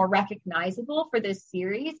even more recognizable for this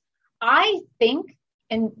series? I think,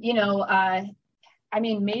 and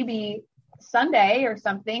maybe Sunday or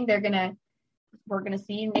something, we're gonna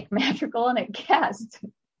see Nick Madrigal and a guest.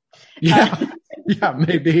 Yeah,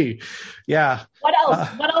 maybe. Yeah. What else?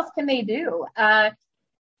 What else can they do? I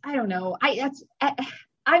don't know.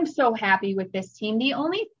 I'm so happy with this team. The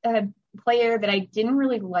only player that I didn't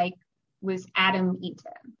really like was Adam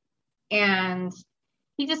Eaton, and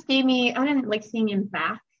he just gave me, I didn't like seeing him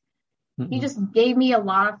back. Mm-hmm. He just gave me a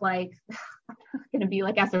lot of I'm not going to be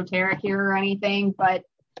esoteric here or anything, but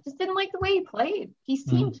just didn't like the way he played. He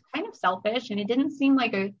seemed kind of selfish, and it didn't seem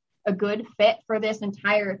like a good fit for this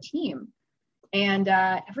entire team. And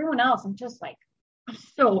everyone else, I'm just I'm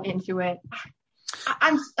so into it.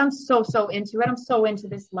 I'm so into it. I'm so into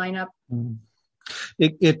this lineup.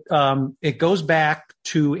 It goes back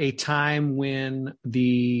to a time when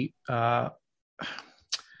we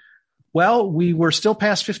were still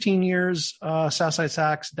past 15 years, Southside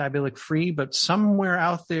Sox diabetic free, but somewhere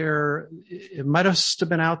out there, it might have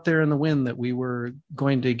been out there in the wind that we were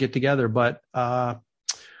going to get together. But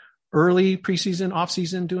early preseason, off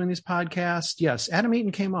season, doing these podcasts, yes, Adam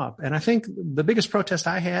Eaton came up. And I think the biggest protest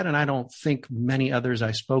I had, and I don't think many others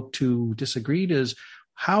I spoke to disagreed, is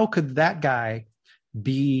how could that guy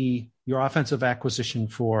be your offensive acquisition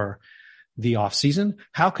for the offseason?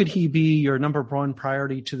 How could he be your number one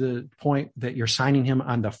priority to the point that you're signing him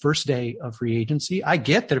on the first day of free agency? I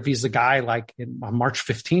get that if he's the guy on March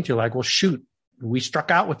 15th, you're like, well, shoot, we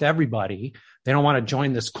struck out with everybody. They don't want to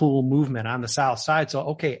join this cool movement on the South Side. So,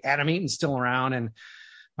 okay, Adam Eaton's still around, and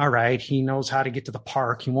all right, he knows how to get to the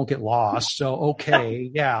park. He won't get lost. So, okay,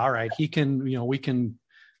 yeah, all right. He can, we can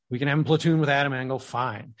have him platoon with Adam Engel.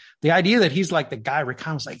 Fine. The idea that he's the guy Rick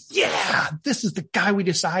Hahn was yeah, this is the guy we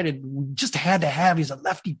decided we just had to have. He's a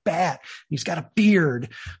lefty bat. He's got a beard.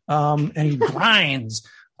 And he grinds,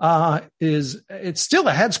 it's still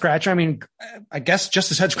a head scratcher. I mean, I guess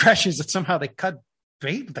just as head scratching is that somehow they cut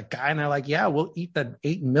bait with the guy and they're like, yeah, we'll eat the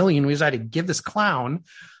 $8 million we decided to give this clown,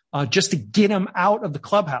 just to get him out of the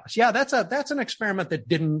clubhouse. Yeah. That's an experiment that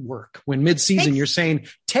didn't work. When midseason you're saying,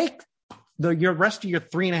 take your rest of your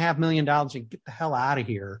 $3.5 million and get the hell out of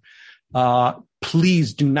here.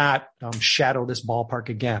 Please do not shadow this ballpark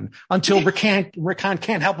again until Rick Hahn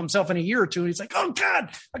can't help himself in a year or two. And he's like, oh God,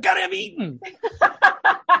 I got to have Eaton.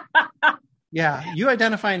 Yeah. You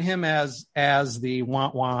identifying him as the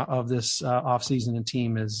wah-wah of this offseason and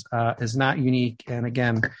team is not unique. And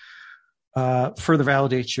again, further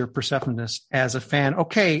validates your perceptiveness as a fan.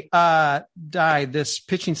 Okay. Di, this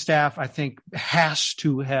pitching staff, I think, has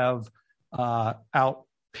to have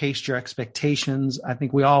outpaced your expectations. I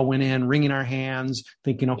think we all went in wringing our hands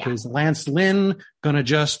thinking, okay, is Lance Lynn going to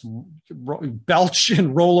just belch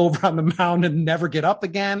and roll over on the mound and never get up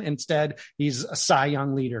again? Instead, he's a Cy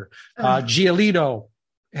Young leader. Giolito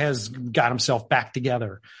has got himself back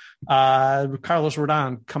together. Carlos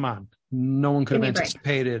Rodon, come on. No one could have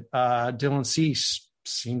anticipated. Dylan Cease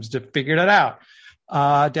seems to have figured it out.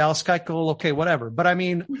 Dallas Keuchel, okay, whatever. But I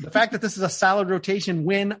mean, the fact that this is a solid rotation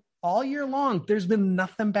win all year long, there's been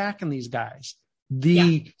nothing back in these guys.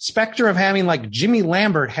 The specter of having Jimmy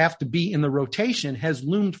Lambert have to be in the rotation has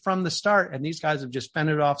loomed from the start, and these guys have just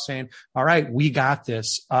fended off saying, all right, we got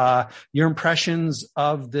this. Your impressions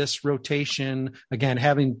of this rotation, again,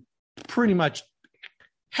 having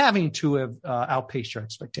to have outpaced your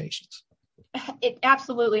expectations. It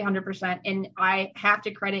absolutely 100%. And I have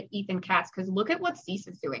to credit Ethan Katz, because look at what Cease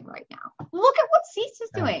is doing right now. Look at what Cease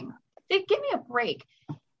is doing. Give me a break.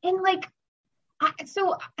 And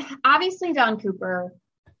so obviously Don Cooper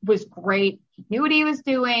was great. He knew what he was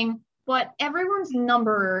doing, but everyone's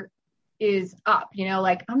number is up,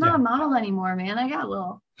 I'm not a model anymore, man. I got a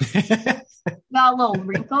little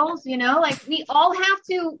wrinkles, we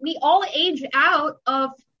all age out of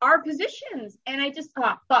our positions. And I just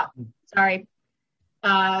thought, fuck, sorry.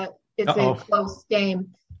 It's a close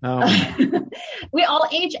game. Oh. We all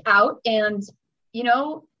age out, and, you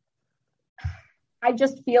know, I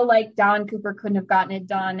just feel like Don Cooper couldn't have gotten it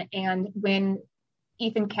done. And when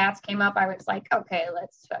Ethan Katz came up, I was like, okay,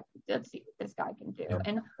 let's see what this guy can do. Yeah.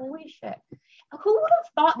 And holy shit, who would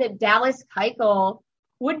have thought that Dallas Keuchel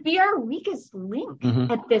would be our weakest link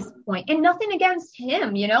at this point? And nothing against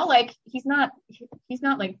him, you know, like he's not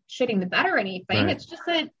like shitting the bed or anything. Right. It's just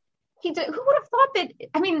that who would have thought that?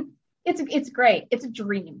 I mean, it's great. It's a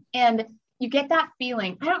dream. And you get that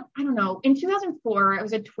feeling. I don't know. In 2004, it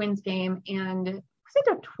was a Twins game, and was it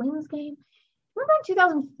a Twins game? Remember in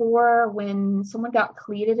 2004 when someone got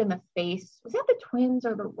cleated in the face? Was that the Twins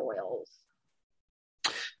or the Royals?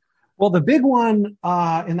 Well, the big one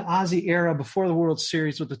in the Ozzie era before the World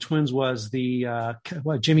Series with the Twins was the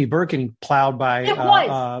Jimmy Burke getting plowed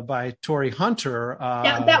by Torrey Hunter.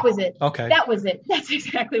 That was it. Okay. That was it. That's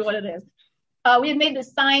exactly what it is. We had made the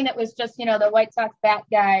sign that was just, you know, the White Sox bat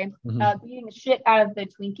guy beating the shit out of the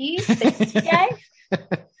Twinkies, the guy, with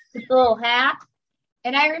the little hat.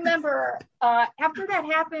 And I remember after that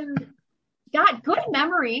happened, God, great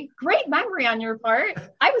memory on your part.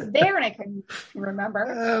 I was there and I couldn't remember.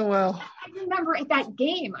 Oh, well. I remember at that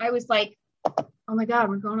game, I was like, oh my God,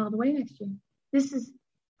 we're going all the way next year.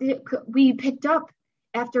 We picked up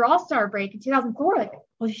after All-Star break in 2004, like,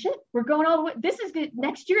 holy shit, we're going all the way. This is good.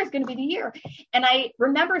 Next year is going to be the year. And I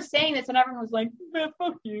remember saying this and everyone was like,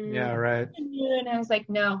 fuck you. Yeah, right. And I was like,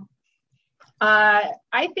 no.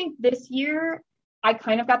 I think this year I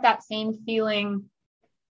kind of got that same feeling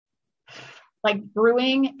like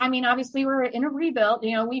brewing. I mean, obviously we're in a rebuild,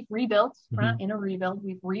 you know, we've rebuilt. We're not in a rebuild.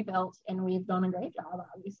 We've rebuilt and we've done a great job,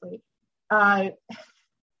 obviously. I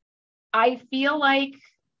feel like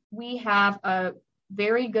we have a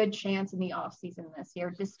very good chance in the offseason this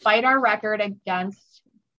year, despite our record against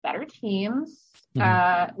better teams,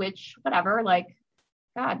 which whatever, like,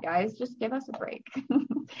 God, guys, just give us a break.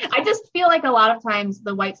 I just feel like a lot of times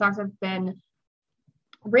the White Sox have been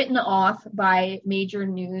written off by major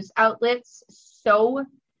news outlets so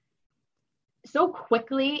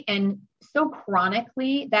quickly and so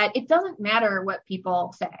chronically that it doesn't matter what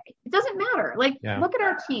people say. It doesn't matter. Like, look at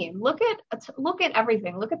our team, look at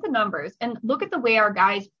everything, look at the numbers, and look at the way our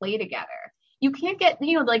guys play together. You can't get,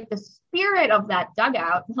 you know, like the spirit of that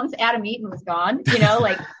dugout once Adam Eaton was gone, you know,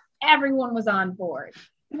 like everyone was on board.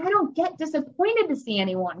 And I don't get disappointed to see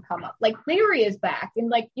anyone come up. Like Cleary is back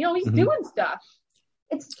and, like, you know, he's doing stuff.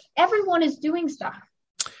 Everyone is doing stuff.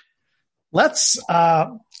 Let's,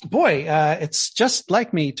 it's just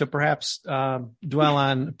like me to perhaps dwell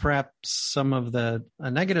on perhaps some of the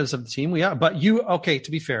negatives of the team. But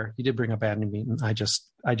to be fair, you did bring up Adam Eaton. I just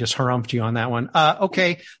harumphed you on that one.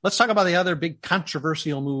 Okay, let's talk about the other big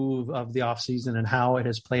controversial move of the offseason and how it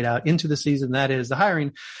has played out into the season. That is the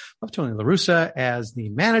hiring of Tony La Russa as the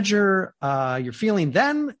manager. Your feeling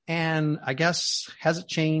then, and I guess, has it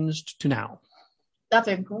changed to now? That's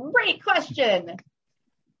a great question.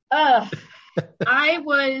 I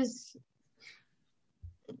was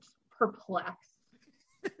perplexed.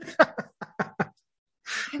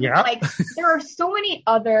 Yeah. Like, there are so many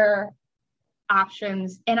other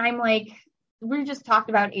options, and I'm like, we just talked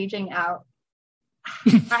about aging out.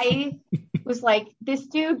 I was like, this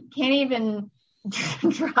dude can't even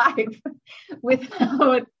drive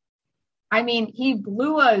without, I mean, he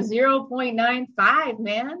blew a 0.95,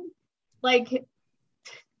 man. Like,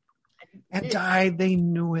 and they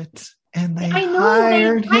knew it, and they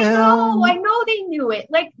hired him. I know they knew it.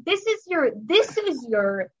 Like, this is your,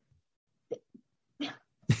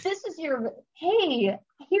 hey,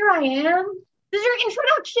 here I am. This is your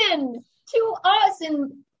introduction to us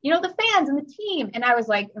and, you know, the fans and the team. And I was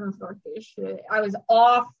like, oh, fuck this shit. I was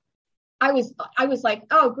off. I was like,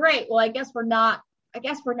 oh, great. Well, I guess we're not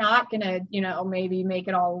gonna, you know, maybe make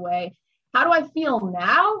it all the way. How do I feel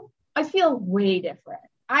now? I feel way different.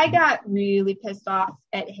 I got really pissed off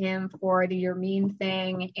at him for the "you're mean"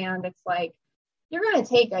 thing. And it's like, you're going to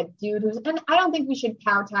take a dude who's, and I don't think we should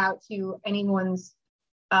kowtow to anyone's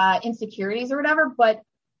insecurities or whatever. But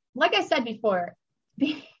like I said before,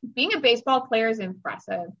 being a baseball player is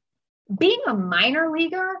impressive. Being a minor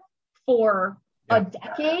leaguer for a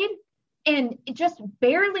decade and just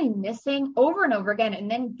barely missing over and over again, and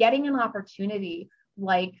then getting an opportunity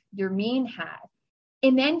like your mean had,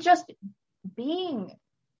 and then just being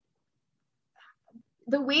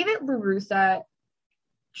the way that La Russa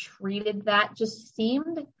treated that just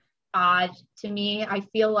seemed odd to me. I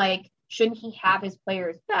feel like, shouldn't he have his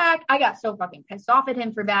players back? I got so fucking pissed off at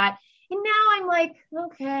him for that. And now I'm like,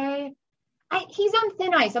 okay, he's on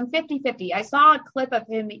thin ice. I'm 50-50. I saw a clip of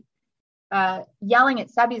him yelling at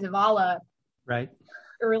Sebi Zavala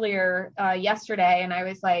earlier yesterday, and I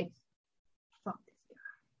was like, fuck this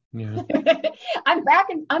guy. Yeah. I'm back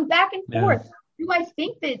and forth. Do I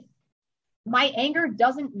think that my anger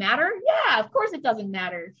doesn't matter? Yeah, of course it doesn't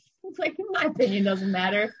matter. It's like, in my opinion, doesn't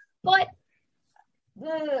matter. But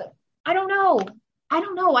I don't know.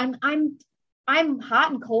 I'm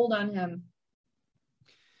hot and cold on him.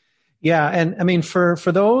 Yeah. And I mean, for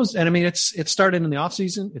those, and I mean, it started in the off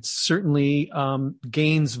season. It's certainly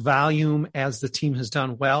gains volume as the team has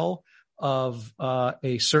done well of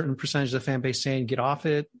a certain percentage of the fan base saying, get off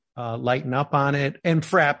it, lighten up on it. And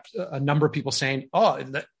perhaps a number of people saying,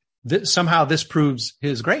 somehow this proves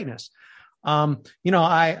his greatness.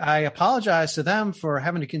 I apologize to them for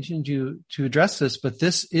having to continue to address this, but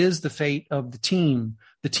this is the fate of the team.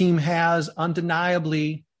 The team has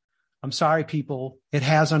undeniably, I'm sorry, people, it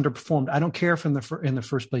has underperformed. I don't care if in the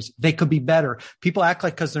first place. They could be better. People act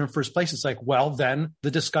like because they're in first place, it's like, well, then the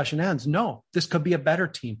discussion ends. No, this could be a better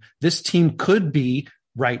team. This team could be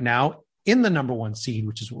right now in the number one seed,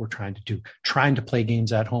 which is what we're trying to do, trying to play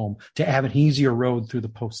games at home, to have an easier road through the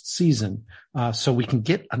postseason, so we can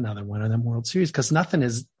get another one of them World Series, because nothing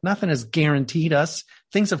is guaranteed us.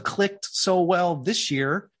 Things have clicked so well this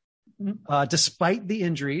year, despite the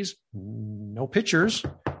injuries. No pitchers,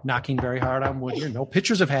 knocking very hard on wood here. No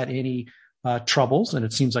pitchers have had any troubles, and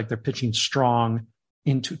it seems like they're pitching strong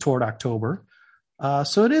toward October.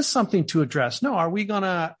 So it is something to address. No, are we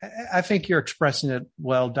gonna? I think you're expressing it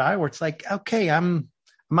well, Di, where it's like, okay, I'm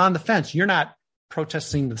on the fence. You're not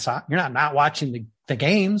protesting you're not watching the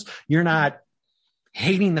games. You're not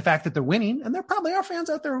hating the fact that they're winning. And there probably are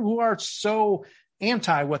fans out there who are so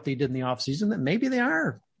anti what they did in the offseason that maybe they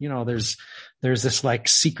are. There's this like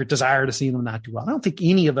secret desire to see them not do well. I don't think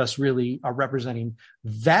any of us really are representing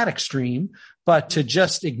that extreme, but to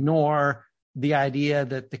just ignore the idea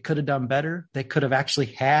that they could have done better. They could have actually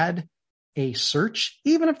had a search,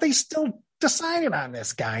 even if they still decided on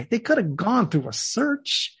this guy. They could have gone through a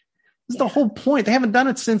search. That's the whole point. They haven't done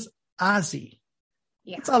it since Ozzie.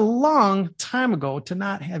 Yeah. It's a long time ago to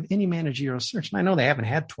not have any managerial search. And I know they haven't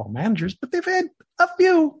had 12 managers, but they've had a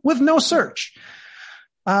few with no search.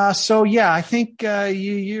 So yeah, I think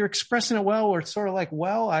you're expressing it well, where it's sort of like,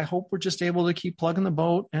 well, I hope we're just able to keep plugging the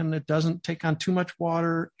boat and it doesn't take on too much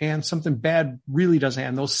water and something bad really doesn't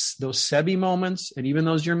happen. Those Sebi moments and even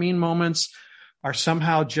those Yermin moments are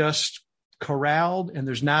somehow just corralled, and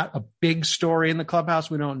there's not a big story in the clubhouse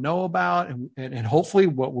we don't know about. And hopefully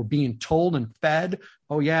what we're being told and fed,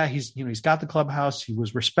 oh yeah, he's got the clubhouse. He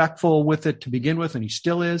was respectful with it to begin with, and he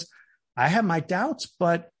still is. I have my doubts,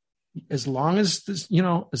 but as long as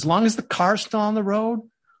the car's still on the road,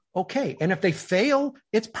 okay. And if they fail,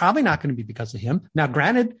 it's probably not going to be because of him. Now,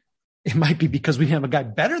 granted, it might be because we have a guy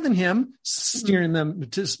better than him steering them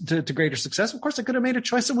to greater success. Of course, I could have made a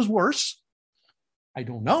choice that was worse. I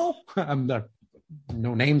don't know.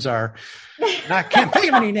 No names are, I can't think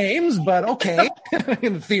of any names, but okay.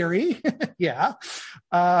 In theory. Yeah.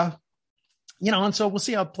 And so we'll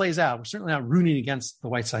see how it plays out. We're certainly not rooting against the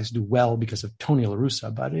White Sox to do well because of Tony La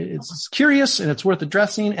Russa, but it's curious and it's worth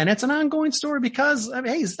addressing. And it's an ongoing story because,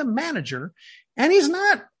 hey, he's the manager and he's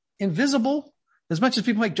not invisible. As much as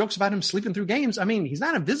people make jokes about him sleeping through games, I mean, he's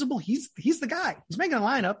not invisible. He's the guy. He's making a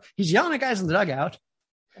lineup. He's yelling at guys in the dugout.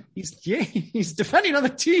 He's defending other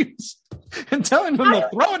teams and telling them to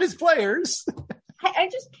throw at his players. I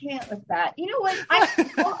just can't with that. You know what?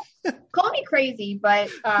 Call me crazy, but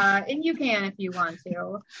and you can if you want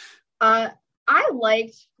to. I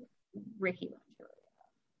liked Ricky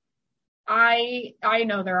Renteria. I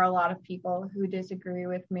know there are a lot of people who disagree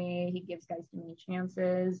with me. He gives guys too many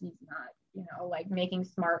chances. He's not, making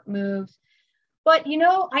smart moves. But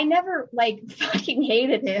I never fucking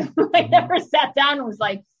hated him. I never sat down and was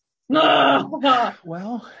like, ugh.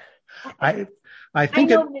 Well, I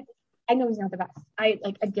think I know he's not the best. I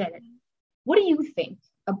get it. What do you think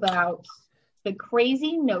about the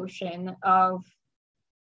crazy notion of,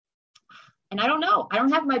 and I don't know, I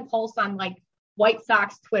don't have my pulse on White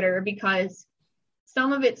Sox Twitter because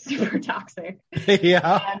some of it's super toxic.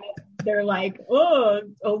 Yeah. And they're like, oh,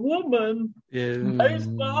 a woman,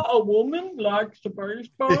 baseball, a woman likes the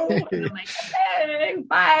baseball. And I'm like, okay,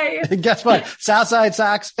 bye. Guess what? Southside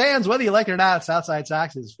Sox fans, whether you like it or not, Southside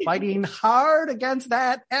Sox is fighting hard against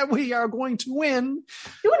that, and we are going to win.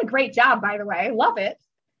 Doing a great job, by the way. I love it.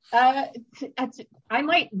 I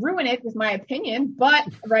might ruin it with my opinion, but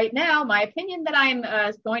right now, my opinion that I'm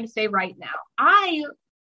going to say right now,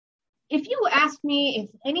 if you ask me if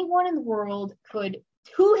anyone in the world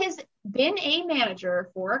who has been a manager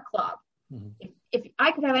for a club, if if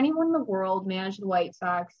I could have anyone in the world manage the White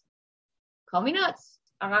Sox, call me nuts.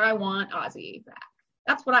 I want Ozzie back.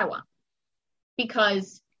 That's what I want.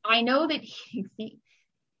 Because I know that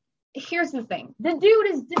here's the thing. The dude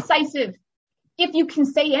is decisive. If you can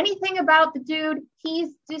say anything about the dude, he's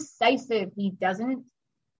decisive. He doesn't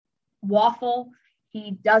waffle.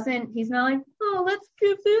 He's not like, oh, let's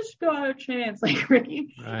give this guy a chance. Like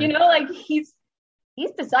Ricky, right. You know, like he's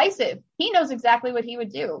decisive. He knows exactly what he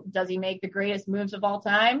would do. Does he make the greatest moves of all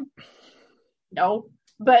time? No.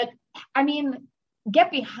 But I mean,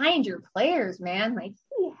 get behind your players, man. Like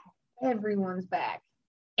everyone's back.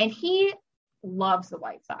 And he loves the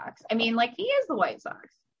White Sox. I mean, like he is the White Sox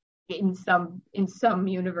in some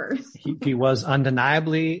universe. He was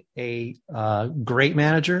undeniably a great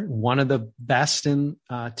manager, one of the best in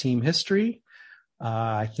team history.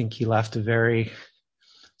 I think he left a very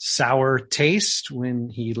sour taste when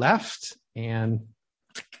he left and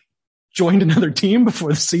joined another team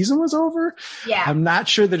before the season was over. Yeah. I'm not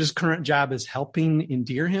sure that his current job is helping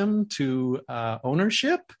endear him to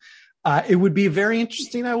ownership. It would be very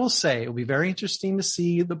interesting, I will say. It would be very interesting to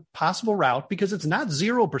see the possible route because it's not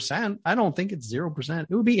 0%. I don't think it's 0%.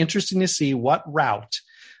 It would be interesting to see what route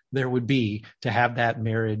there would be to have that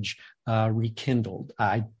marriage rekindled.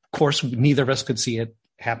 Of course, neither of us could see it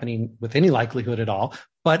happening with any likelihood at all.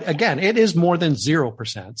 But again, it is more than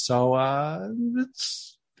 0%. So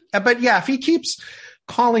but yeah, if he keeps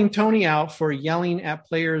calling Tony out for yelling at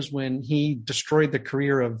players when he destroyed the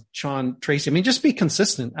career of Sean Tracy. I mean, just be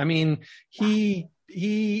consistent. I mean, he's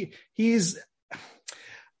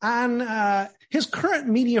on his current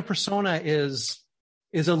media persona is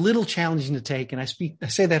a little challenging to take. And I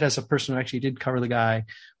say that as a person who actually did cover the guy,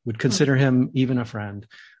 would consider him even a friend.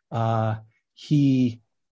 He's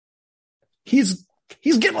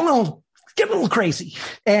getting a little crazy.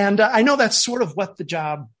 And I know that's sort of what the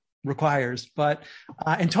job requires, but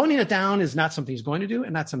and toning it down is not something he's going to do,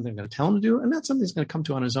 and not something I'm going to tell him to do, and not something he's going to come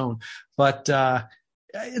to on his own. But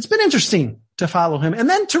it's been interesting to follow him, and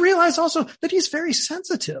then to realize also that he's very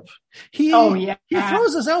sensitive. He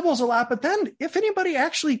throws his elbows a lot, but then if anybody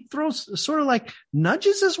actually throws sort of like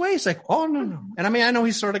nudges his way, he's like, oh no. And I mean, I know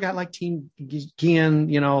he's sort of got like Team Gian,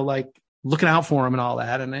 you know, like looking out for him and all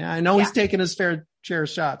that, and I know he's taking his fair share of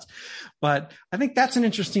shots, but I think that's an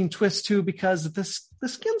interesting twist too, because the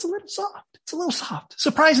skin's a little soft. It's a little soft,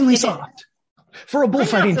 surprisingly soft for a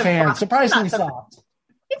bullfighting fan. Surprisingly soft.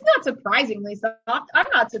 It's not surprisingly soft. I'm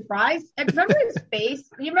not surprised. I remember his face.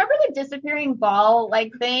 You remember the disappearing ball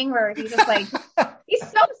like thing where he's just like, he's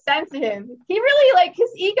so sensitive. He really like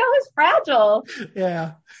his ego is fragile.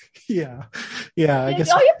 Yeah. I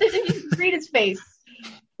guess all you have to do is read his face.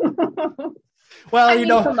 Well, he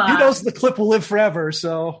knows the clip will live forever.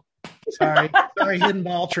 So sorry, hidden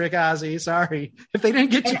ball trick, Ozzie. Sorry if they didn't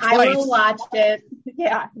get you twice. I will watch it.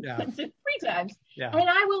 Yeah. 3 times. Yeah. And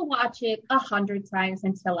I will watch it 100 times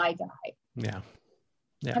until I die. Yeah.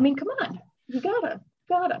 I mean, come on, you gotta.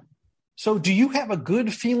 So do you have a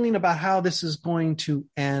good feeling about how this is going to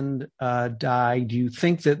end, Di? Do you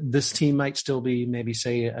think that this team might still be maybe,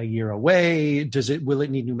 say, a year away? Will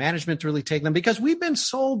it need new management to really take them? Because we've been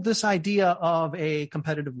sold this idea of a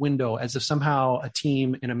competitive window as if somehow a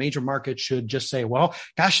team in a major market should just say, well,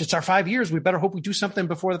 gosh, it's our 5 years. We better hope we do something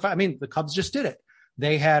before the 5. I mean, the Cubs just did it.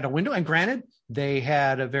 They had a window, and granted, they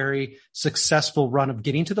had a very successful run of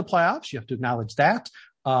getting to the playoffs. You have to acknowledge that.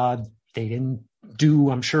 They didn't do,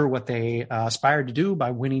 I'm sure, what they aspired to do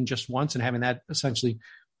by winning just once and having that essentially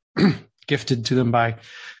gifted to them by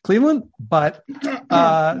Cleveland. But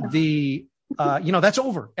that's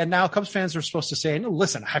over. And now Cubs fans are supposed to say, no,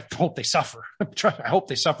 listen, I hope they suffer. I hope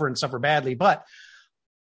they suffer and suffer badly. But,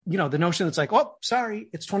 the notion that's like, oh, sorry,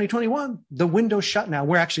 it's 2021. The window's shut now.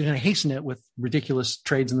 We're actually going to hasten it with ridiculous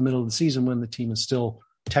trades in the middle of the season when the team is still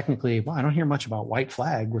technically, well, I don't hear much about white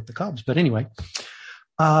flag with the Cubs. But anyway,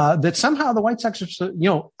 that somehow the White Sox are,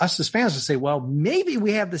 us as fans to say, well, maybe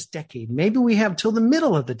we have this decade. Maybe we have till the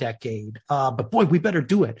middle of the decade. But boy, we better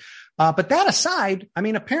do it. But that aside, I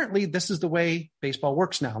mean, apparently this is the way baseball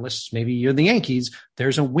works now. Maybe you're the Yankees.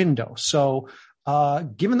 There's a window. So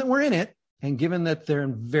given that we're in it, and given that they're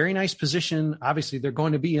in very nice position, obviously they're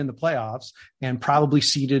going to be in the playoffs and probably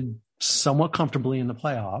seated somewhat comfortably in the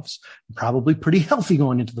playoffs, probably pretty healthy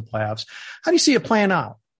going into the playoffs. How do you see it playing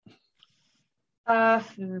out? I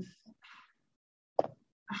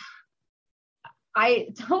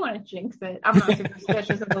don't want to jinx it. I'm not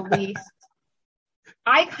superstitious in the least.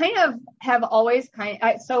 I kind of have always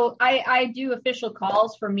I do official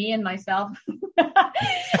calls for me and myself.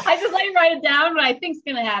 I just like write it down what I think is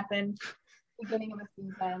going to happen beginning of the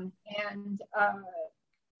season. And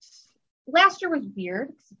last year was weird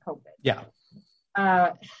because of COVID. Yeah.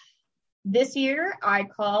 This year, I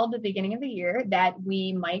called the beginning of the year that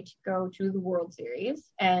we might go to the World Series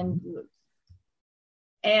and lose.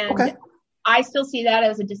 And I still see that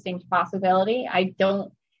as a distinct possibility.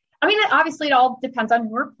 Obviously it all depends on who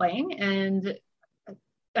we're playing. And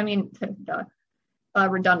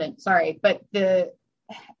redundant, sorry. But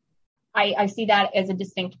I see that as a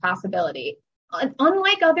distinct possibility.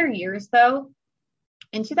 Unlike other years, though,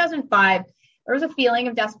 in 2005, there was a feeling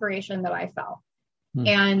of desperation that I felt.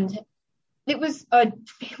 And it was a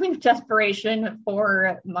feeling of desperation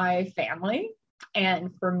for my family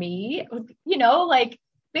and for me.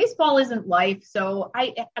 Baseball isn't life. So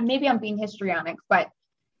maybe I'm being histrionic, but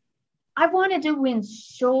I wanted to win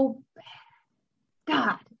so bad.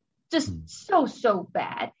 God, just so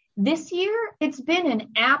bad. This year, it's been an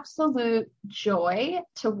absolute joy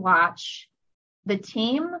to watch the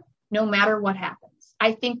team no matter what happens.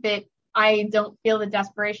 I think that I don't feel the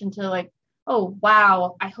desperation to oh,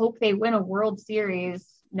 wow, I hope they win a World Series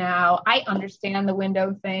now. I understand the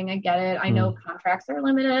window thing. I get it. I know contracts are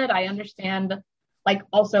limited. I understand,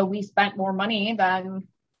 also we spent more money than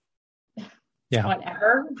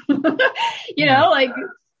whatever,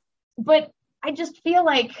 but I just feel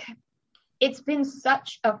like it's been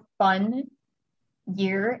such a fun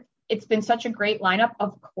year. It's been such a great lineup.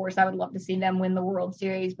 Of course, I would love to see them win the World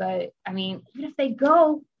Series, but even if they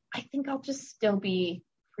go, I think I'll just still be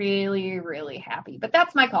really, really happy. But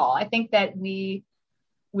that's my call. I think that we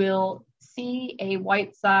will see a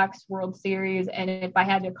White Sox World Series. And if I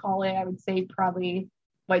had to call it, I would say probably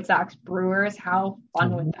White Sox Brewers. How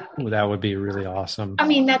fun would that be? That would be really awesome.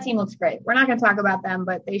 That team looks great. We're not going to talk about them,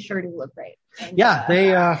 but they sure do look great.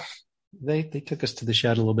 And, they took us to the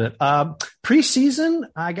shed a little bit. Preseason,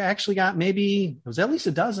 I actually got it was at least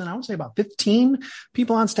a dozen, I would say about 15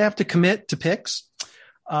 people on staff to commit to picks.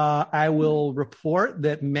 I will report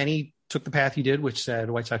that many took the path you did, which said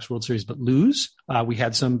White Sox World Series, but lose. We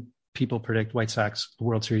had some people predict White Sox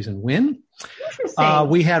World Series and win. Interesting.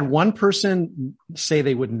 We had one person say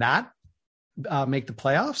they would not make the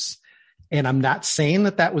playoffs. And I'm not saying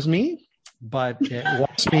that was me, but it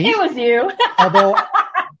was me. It was you. Although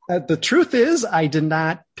the truth is I did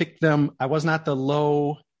not pick them. I was not the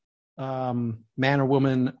low man or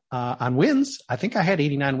woman on wins. I think I had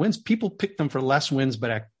 89 wins. People picked them for less wins,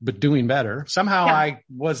 but doing better. Somehow I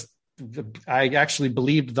actually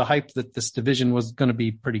believed the hype that this division was going to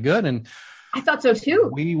be pretty good. And I thought so too.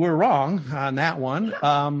 We were wrong on that one.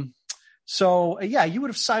 You would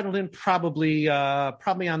have sidled in probably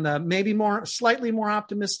on the slightly more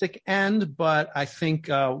optimistic end, but I think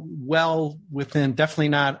well within, definitely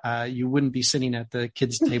not. You wouldn't be sitting at the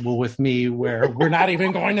kids' table with me where we're not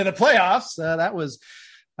even going to the playoffs. That was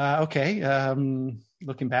okay.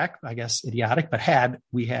 Looking back, I guess idiotic, but had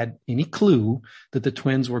we had any clue that the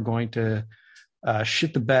Twins were going to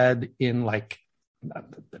shit the bed in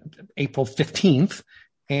April 15th,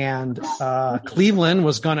 and Cleveland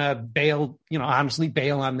was going to bail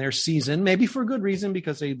on their season, maybe for a good reason,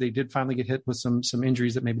 because they did finally get hit with some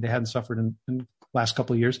injuries that maybe they hadn't suffered in the last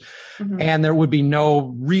couple of years. Mm-hmm. And there would be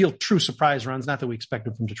no real true surprise runs, not that we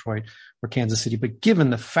expected from Detroit or Kansas City, but given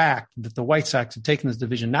the fact that the White Sox had taken this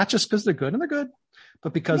division, not just because they're good, and they're good,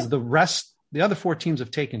 but because the other four teams have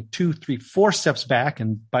taken 2, 3, 4 steps back.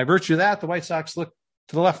 And by virtue of that, the White Sox look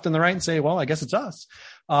to the left and the right and say, well, I guess it's us.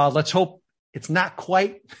 Let's hope it's not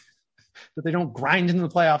quite that they don't grind into the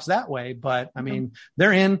playoffs that way, but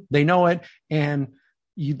they're in, they know it. And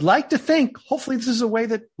you'd like to think, hopefully this is a way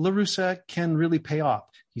that La Russa can really pay off.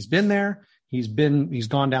 He's been there. He's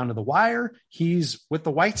gone down to the wire. He's with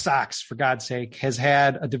the White Sox, for God's sake, has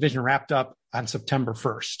had a division wrapped up on September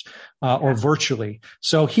 1st, or virtually.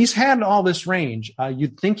 So he's had all this range.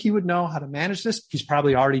 You'd think he would know how to manage this. He's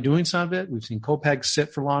probably already doing some of it. We've seen Kopech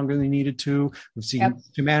sit for longer than he needed to. We've seen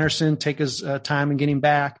Tim Anderson take his time in getting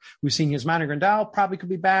back. We've seen Yasmani Grandal probably could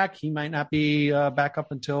be back. He might not be back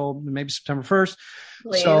up until maybe September 1st.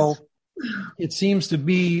 Please. So it seems to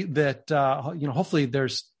be that, hopefully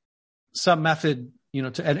there's some method,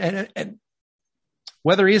 and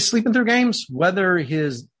whether he is sleeping through games, whether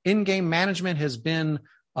his in-game management has been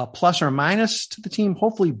a plus or minus to the team,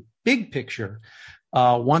 hopefully big picture.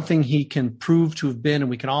 One thing he can prove to have been,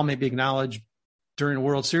 and we can all maybe acknowledge during a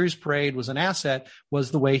World Series parade was an asset,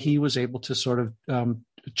 was the way he was able to sort of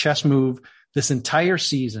chess move this entire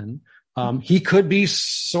season. He could be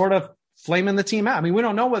sort of flaming the team out. We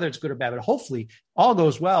don't know whether it's good or bad, but hopefully all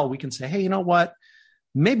goes well. We can say, hey, you know what?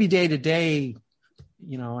 Maybe day to day,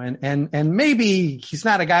 and maybe he's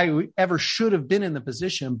not a guy who ever should have been in the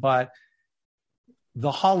position, but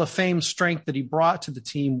the Hall of Fame strength that he brought to the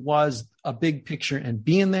team was a big picture and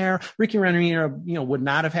being there. Ricky Renteria, would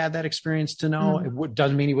not have had that experience to know. It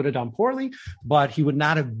doesn't mean he would have done poorly, but he would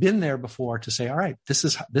not have been there before to say, all right, this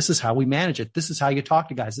is how we manage it. This is how you talk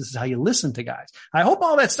to guys. This is how you listen to guys. I hope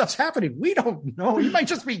all that stuff's happening. We don't know. You might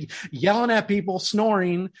just be yelling at people,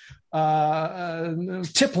 snoring,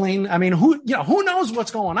 tippling. I mean, who knows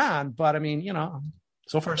what's going on? But I mean,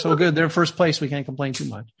 so far so good. They're in first place. We can't complain too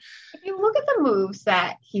much. If you look at the moves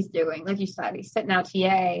that he's doing, like you said, he's sitting out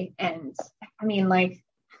TA, and I mean, like,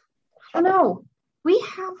 I don't know. We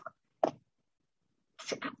have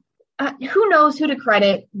who knows who to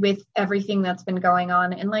credit with everything that's been going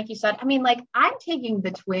on. And like you said, I mean, like, I'm taking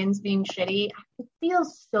the Twins being shitty. It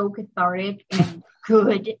feels so cathartic and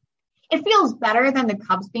good. It feels better than the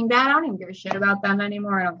Cubs being bad. I don't even give a shit about them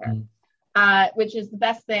anymore. I don't care. Which is the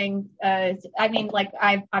best thing. I mean, like,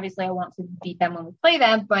 I want to beat them when we play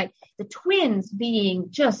them, but the Twins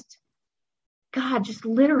being just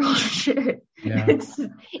literal shit. Yeah. It's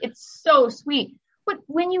so sweet. But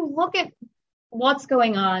when you look at what's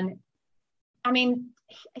going on, I mean,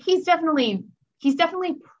 he's definitely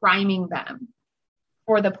priming them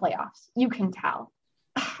for the playoffs. You can tell.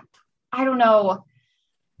 I don't know.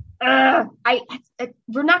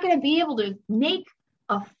 We're not going to be able to make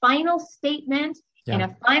a final statement and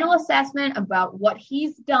a final assessment about what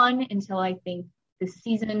he's done until I think the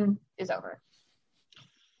season is over.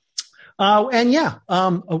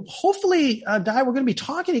 Hopefully, Di, we're going to be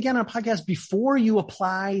talking again on a podcast before you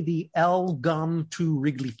apply the L gum to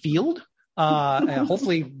Wrigley Field.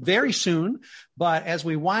 Hopefully very soon. But as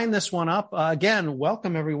we wind this one up, again,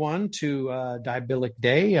 welcome everyone to Diabilic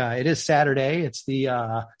Day. It is Saturday. It's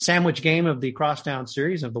the sandwich game of the Crosstown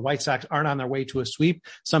Series. If the White Sox aren't on their way to a sweep,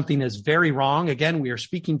 something is very wrong. Again, we are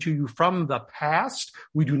speaking to you from the past.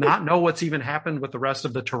 We do not know what's even happened with the rest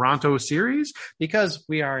of the Toronto series because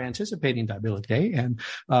we are anticipating Diabilic Day and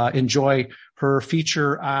enjoy her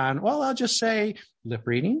feature on, well, I'll just say lip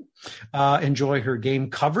reading. Enjoy her game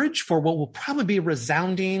coverage for what will probably be a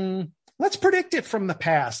resounding, let's predict it from the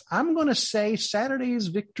past. I'm going to say Saturday's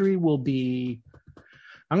victory will be,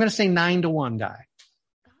 I'm going to say 9-1, Di.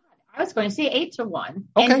 I was going to say 8-1.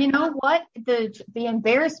 Okay. And you know what? The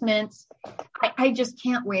embarrassment, I just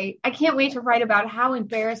can't wait. I can't wait to write about how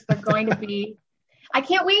embarrassed they're going to be. I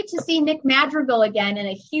can't wait to see Nick Madrigal again in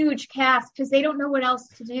a huge cast because they don't know what else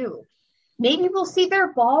to do. Maybe we'll see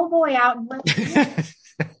their ball boy out.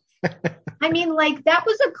 I mean, like, that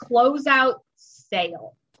was a closeout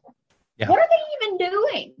sale. Yeah. What are they even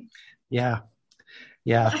doing? Yeah.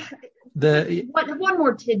 One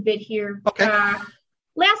more tidbit here. Okay.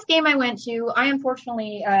 Last game I went to, I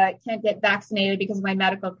unfortunately can't get vaccinated because of my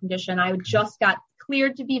medical condition. I just got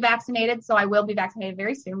cleared to be vaccinated, so I will be vaccinated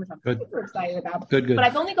very soon, which I'm super excited about. Good. But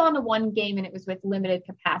I've only gone to one game, and it was with limited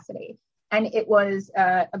capacity. And it was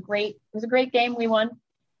a great game. We won.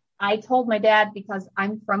 I told my dad, because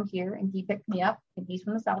I'm from here and he picked me up and he's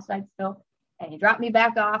from the South Side still, and he dropped me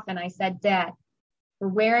back off. And I said, Dad, we're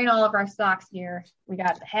wearing all of our socks here. We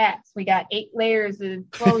got the hats. We got 8 layers of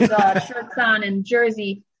clothes, shirts on and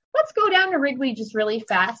jersey. Let's go down to Wrigley just really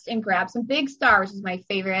fast and grab some Big Star, which is my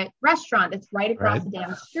favorite restaurant. That's right across the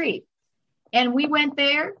damn street. And we went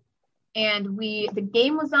there and the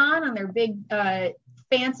game was on their big,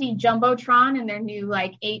 fancy Jumbotron in their new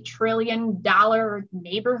like $8 trillion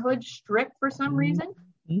neighborhood strip for some reason.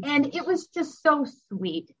 And it was just so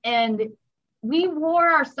sweet. And we wore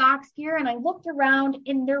our Sox gear and I looked around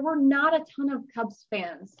and there were not a ton of Cubs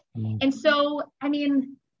fans. And so, I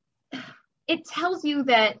mean, it tells you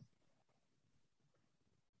that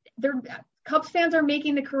Cubs fans are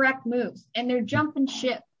making the correct moves and they're jumping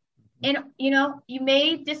ship. And, you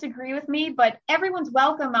may disagree with me, but everyone's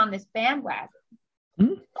welcome on this bandwagon.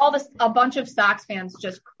 A bunch of Sox fans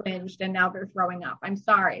just cringed and now they're throwing up. I'm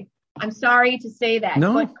sorry to say that.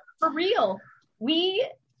 No. But for real,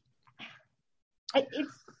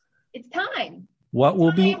 it's time.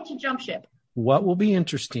 To jump ship. What will be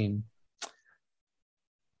interesting?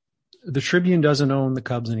 The Tribune doesn't own the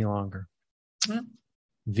Cubs any longer.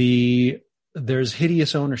 There's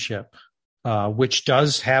hideous ownership, which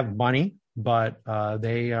does have money, but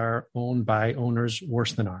they are owned by owners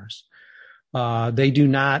worse than ours. They do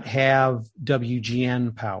not have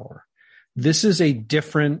WGN power. This is a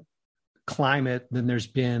different climate than there's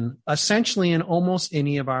been essentially in almost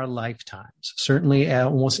any of our lifetimes, certainly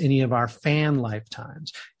almost any of our fan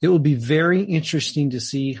lifetimes. It will be very interesting to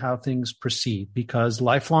see how things proceed because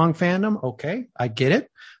lifelong fandom, okay, I get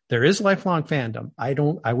it. There is lifelong fandom.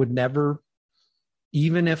 I would never,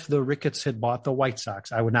 even if the Ricketts had bought the White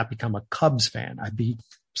Sox, I would not become a Cubs fan. I'd be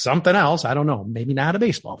something else. I don't know, maybe not a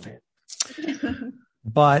baseball fan.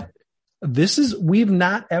 But we've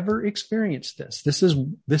not ever experienced this. This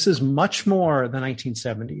is much more the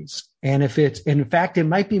 1970s. And in fact, it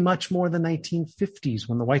might be much more the 1950s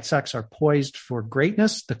when the White Sox are poised for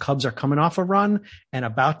greatness. The Cubs are coming off a run and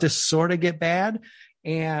about to sort of get bad.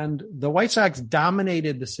 And the White Sox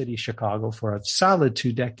dominated the city of Chicago for a solid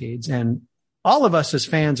 2 decades. And all of us as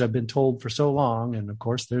fans have been told for so long, and of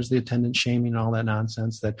course there's the attendance shaming and all that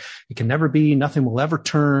nonsense, that it can never be, nothing will ever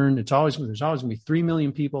turn. There's always going to be 3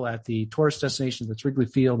 million people at the tourist destination that's Wrigley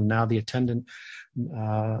Field, and now the attendant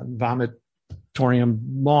vomitorium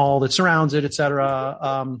mall that surrounds it, et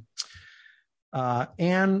cetera.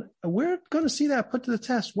 And we're going to see that put to the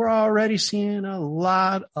test. We're already seeing a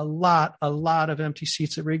lot of empty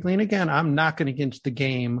seats at Wrigley. And again, I'm not going to get into the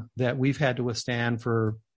game that we've had to withstand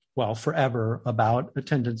forever about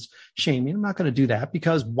attendance shaming. I'm not going to do that,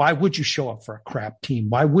 because why would you show up for a crap team?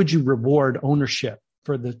 Why would you reward ownership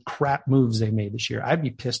for the crap moves they made this year? I'd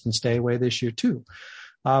be pissed and stay away this year too.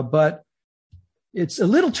 But it's a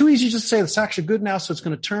little too easy just to say the Sox are good now, so it's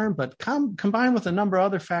going to turn. But combined with a number of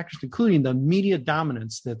other factors, including the media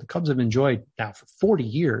dominance that the Cubs have enjoyed now for 40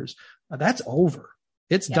 years, that's over.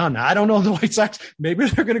 It's done. I don't know the White Sox. Maybe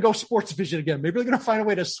they're going to go sports vision again. Maybe they're going to find a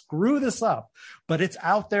way to screw this up, but it's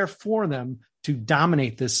out there for them to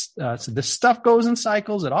dominate this. So this stuff goes in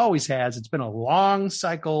cycles. It always has. It's been a long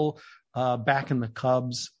cycle back in the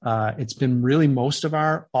Cubs. It's been really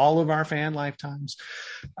all of our fan lifetimes.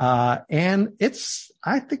 And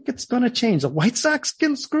I think it's going to change. The White Sox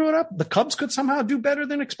can screw it up. The Cubs could somehow do better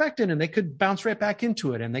than expected, and they could bounce right back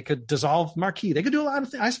into it, and they could dissolve Marquee. They could do a lot of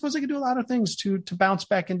things. I suppose they could do a lot of things to bounce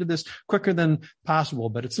back into this quicker than possible,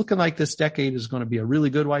 but it's looking like this decade is going to be a really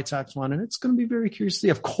good White Sox one, and it's going to be very curious to see.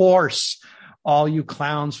 Of course, all you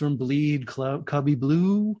clowns from Bleed Cubby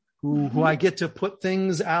Blue, who I get to put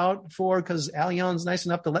things out for, because Allianz's nice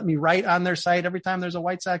enough to let me write on their site every time there's a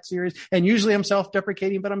White Sox series. And usually I'm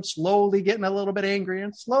self-deprecating, but I'm slowly getting a little bit angry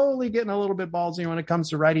and slowly getting a little bit ballsy when it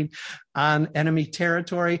comes to writing on enemy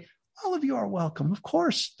territory. All of you are welcome. Of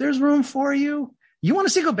course, there's room for you. You want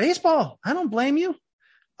to see good baseball? I don't blame you.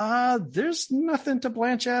 There's nothing to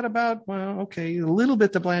blanch out about. Well, okay, a little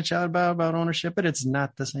bit to blanch out about ownership, but it's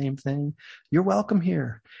not the same thing. You're welcome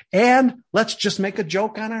here. And let's just make a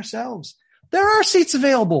joke on ourselves. There are seats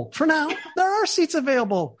available for now. There are seats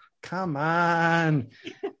available. Come on.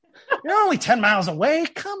 You're only 10 miles away.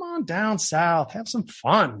 Come on down south. Have some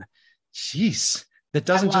fun. Jeez. That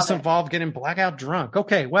doesn't just involve getting blackout drunk.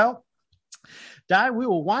 Okay, well, Di, we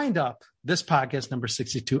will wind up this podcast number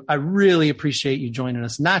 62. I really appreciate you joining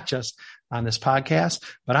us, not just on this podcast,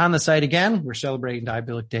 but on the site again. We're celebrating Di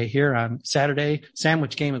Billick Day here on Saturday,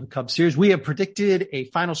 sandwich game of the Cubs series. We have predicted a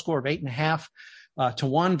final score of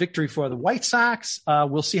 8.5-1 victory for the White Sox.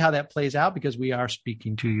 We'll see how that plays out, because we are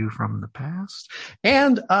speaking to you from the past.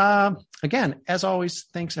 And again, as always,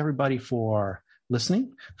 thanks everybody for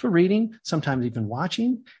listening, for reading, sometimes even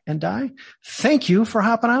watching. And Di, thank you for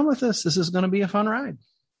hopping on with us. This is going to be a fun ride.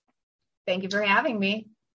 Thank you for having me.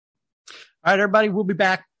 All right, everybody, we'll be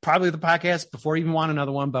back probably with the podcast before you even want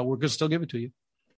another one, but we're going to still give it to you.